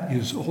 but that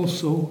is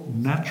also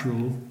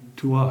natural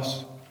to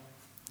us.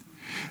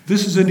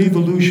 This is an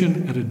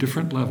evolution at a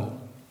different level.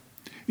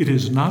 It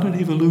is not an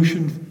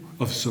evolution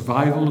of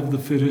survival of the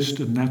fittest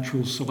and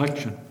natural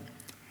selection.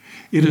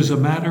 It is a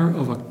matter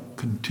of a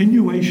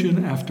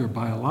continuation after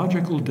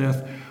biological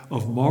death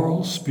of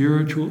moral,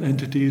 spiritual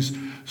entities,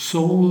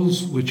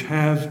 souls which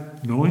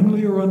have,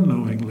 knowingly or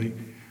unknowingly,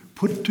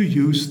 put to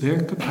use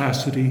their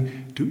capacity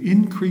to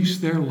increase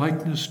their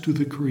likeness to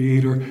the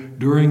Creator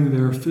during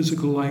their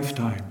physical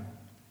lifetime.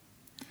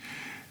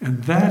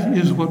 And that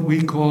is what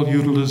we call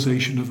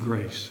utilization of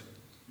grace.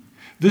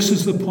 This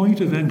is the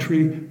point of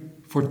entry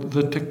for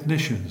the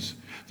technicians,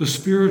 the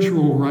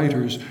spiritual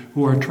writers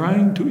who are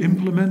trying to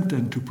implement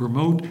and to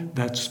promote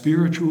that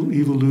spiritual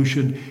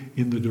evolution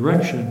in the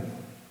direction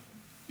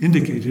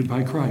indicated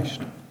by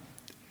Christ.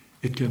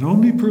 It can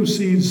only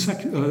proceed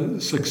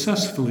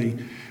successfully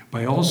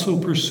by also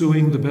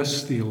pursuing the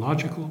best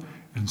theological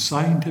and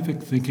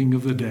scientific thinking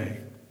of the day.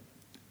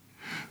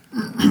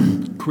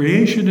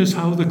 Creation is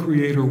how the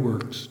Creator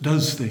works,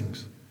 does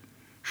things.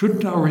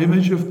 Shouldn't our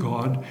image of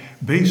God,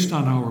 based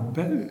on our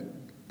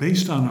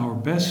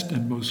best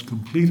and most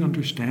complete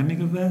understanding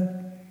of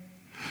that?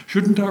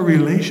 Shouldn't our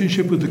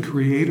relationship with the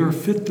Creator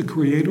fit the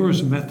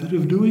Creator's method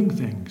of doing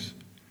things?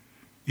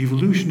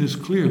 Evolution is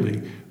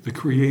clearly the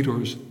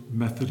Creator's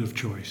method of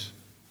choice.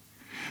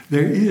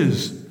 There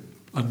is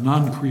a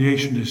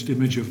non-creationist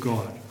image of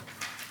God.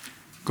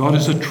 God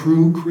is a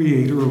true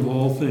creator of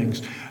all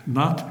things,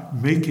 not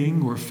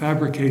making or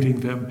fabricating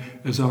them,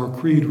 as our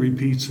creed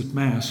repeats at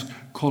Mass,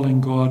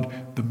 calling God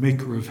the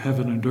maker of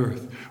heaven and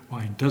earth.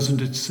 Why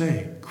doesn't it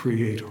say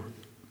creator?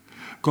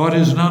 God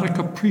is not a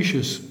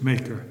capricious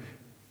maker.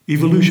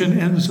 Evolution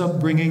ends up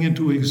bringing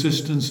into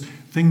existence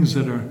things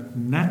that are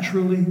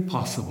naturally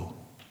possible.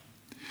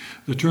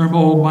 The term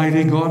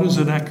Almighty God is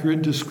an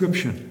accurate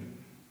description.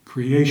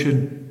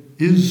 Creation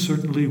is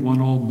certainly one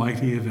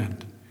almighty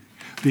event.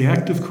 The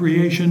act of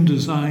creation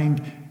designed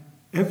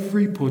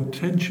every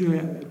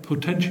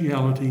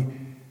potentiality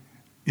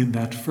in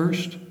that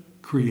first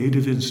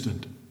creative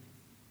instant.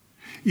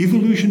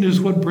 Evolution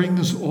is what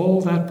brings all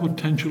that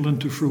potential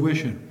into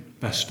fruition.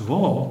 Best of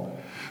all,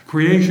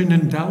 creation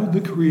endowed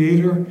the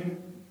Creator,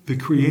 the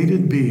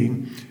created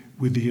being,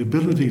 with the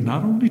ability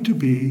not only to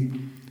be,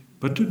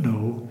 but to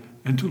know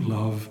and to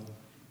love,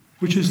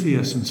 which is the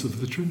essence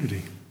of the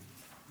Trinity.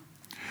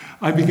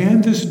 I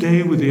began this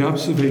day with the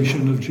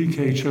observation of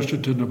G.K.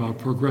 Chesterton about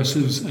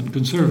progressives and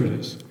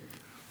conservatives.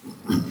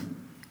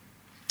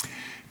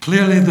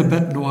 Clearly, the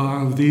bête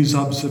noire of these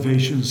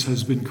observations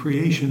has been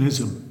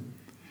creationism.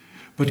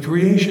 But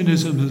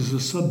creationism is a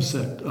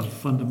subset of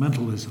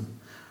fundamentalism.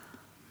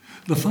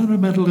 The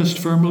fundamentalist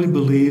firmly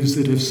believes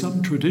that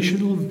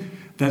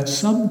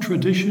some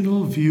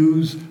traditional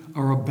views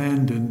are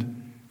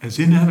abandoned as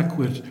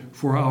inadequate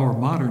for our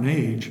modern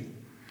age,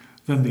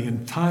 then the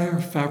entire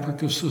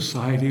fabric of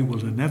society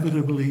will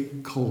inevitably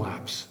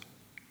collapse.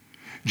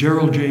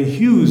 Gerald J.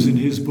 Hughes, in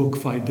his book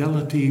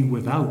Fidelity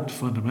Without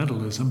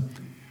Fundamentalism,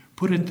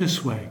 put it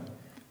this way: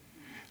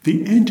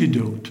 the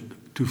antidote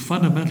to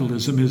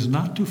fundamentalism is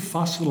not to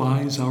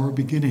fossilize our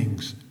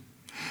beginnings,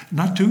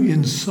 not to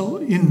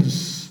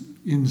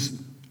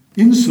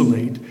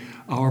insulate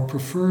our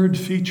preferred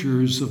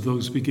features of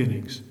those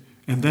beginnings,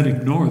 and then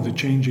ignore the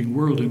changing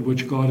world in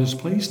which God has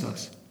placed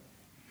us.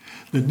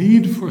 The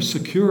need for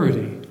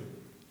security,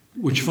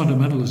 which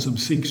fundamentalism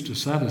seeks to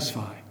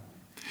satisfy,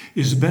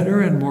 is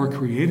better and more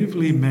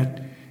creatively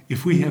met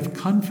if we have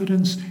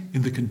confidence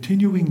in the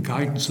continuing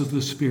guidance of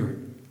the Spirit.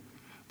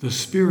 The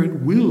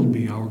Spirit will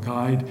be our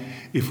guide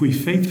if we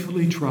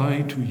faithfully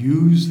try to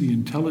use the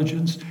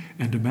intelligence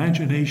and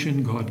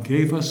imagination God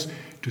gave us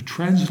to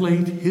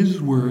translate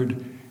His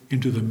Word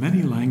into the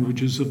many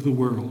languages of the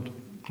world."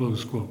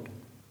 Close quote.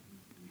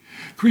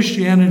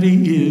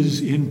 Christianity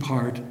is, in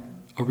part,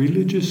 a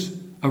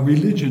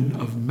religion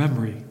of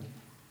memory.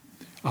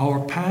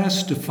 Our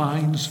past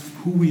defines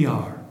who we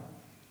are,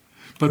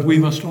 but we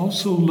must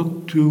also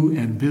look to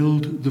and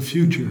build the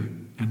future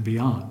and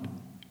beyond.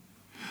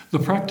 The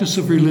practice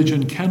of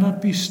religion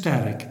cannot be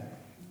static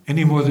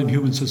any more than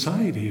human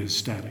society is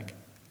static.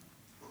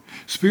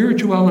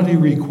 Spirituality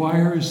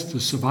requires the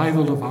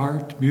survival of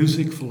art,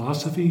 music,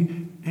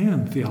 philosophy,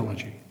 and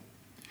theology.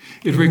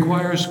 It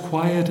requires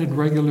quiet and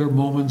regular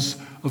moments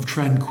of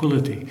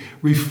tranquility,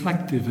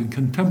 reflective and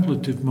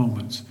contemplative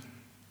moments.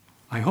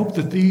 I hope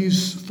that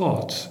these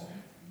thoughts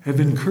have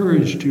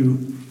encouraged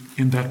you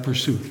in that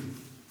pursuit.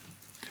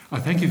 I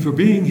thank you for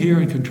being here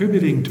and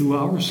contributing to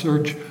our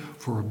search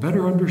for a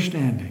better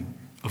understanding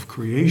of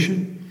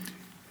creation,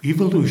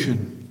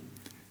 evolution,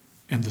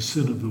 and the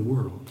sin of the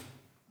world.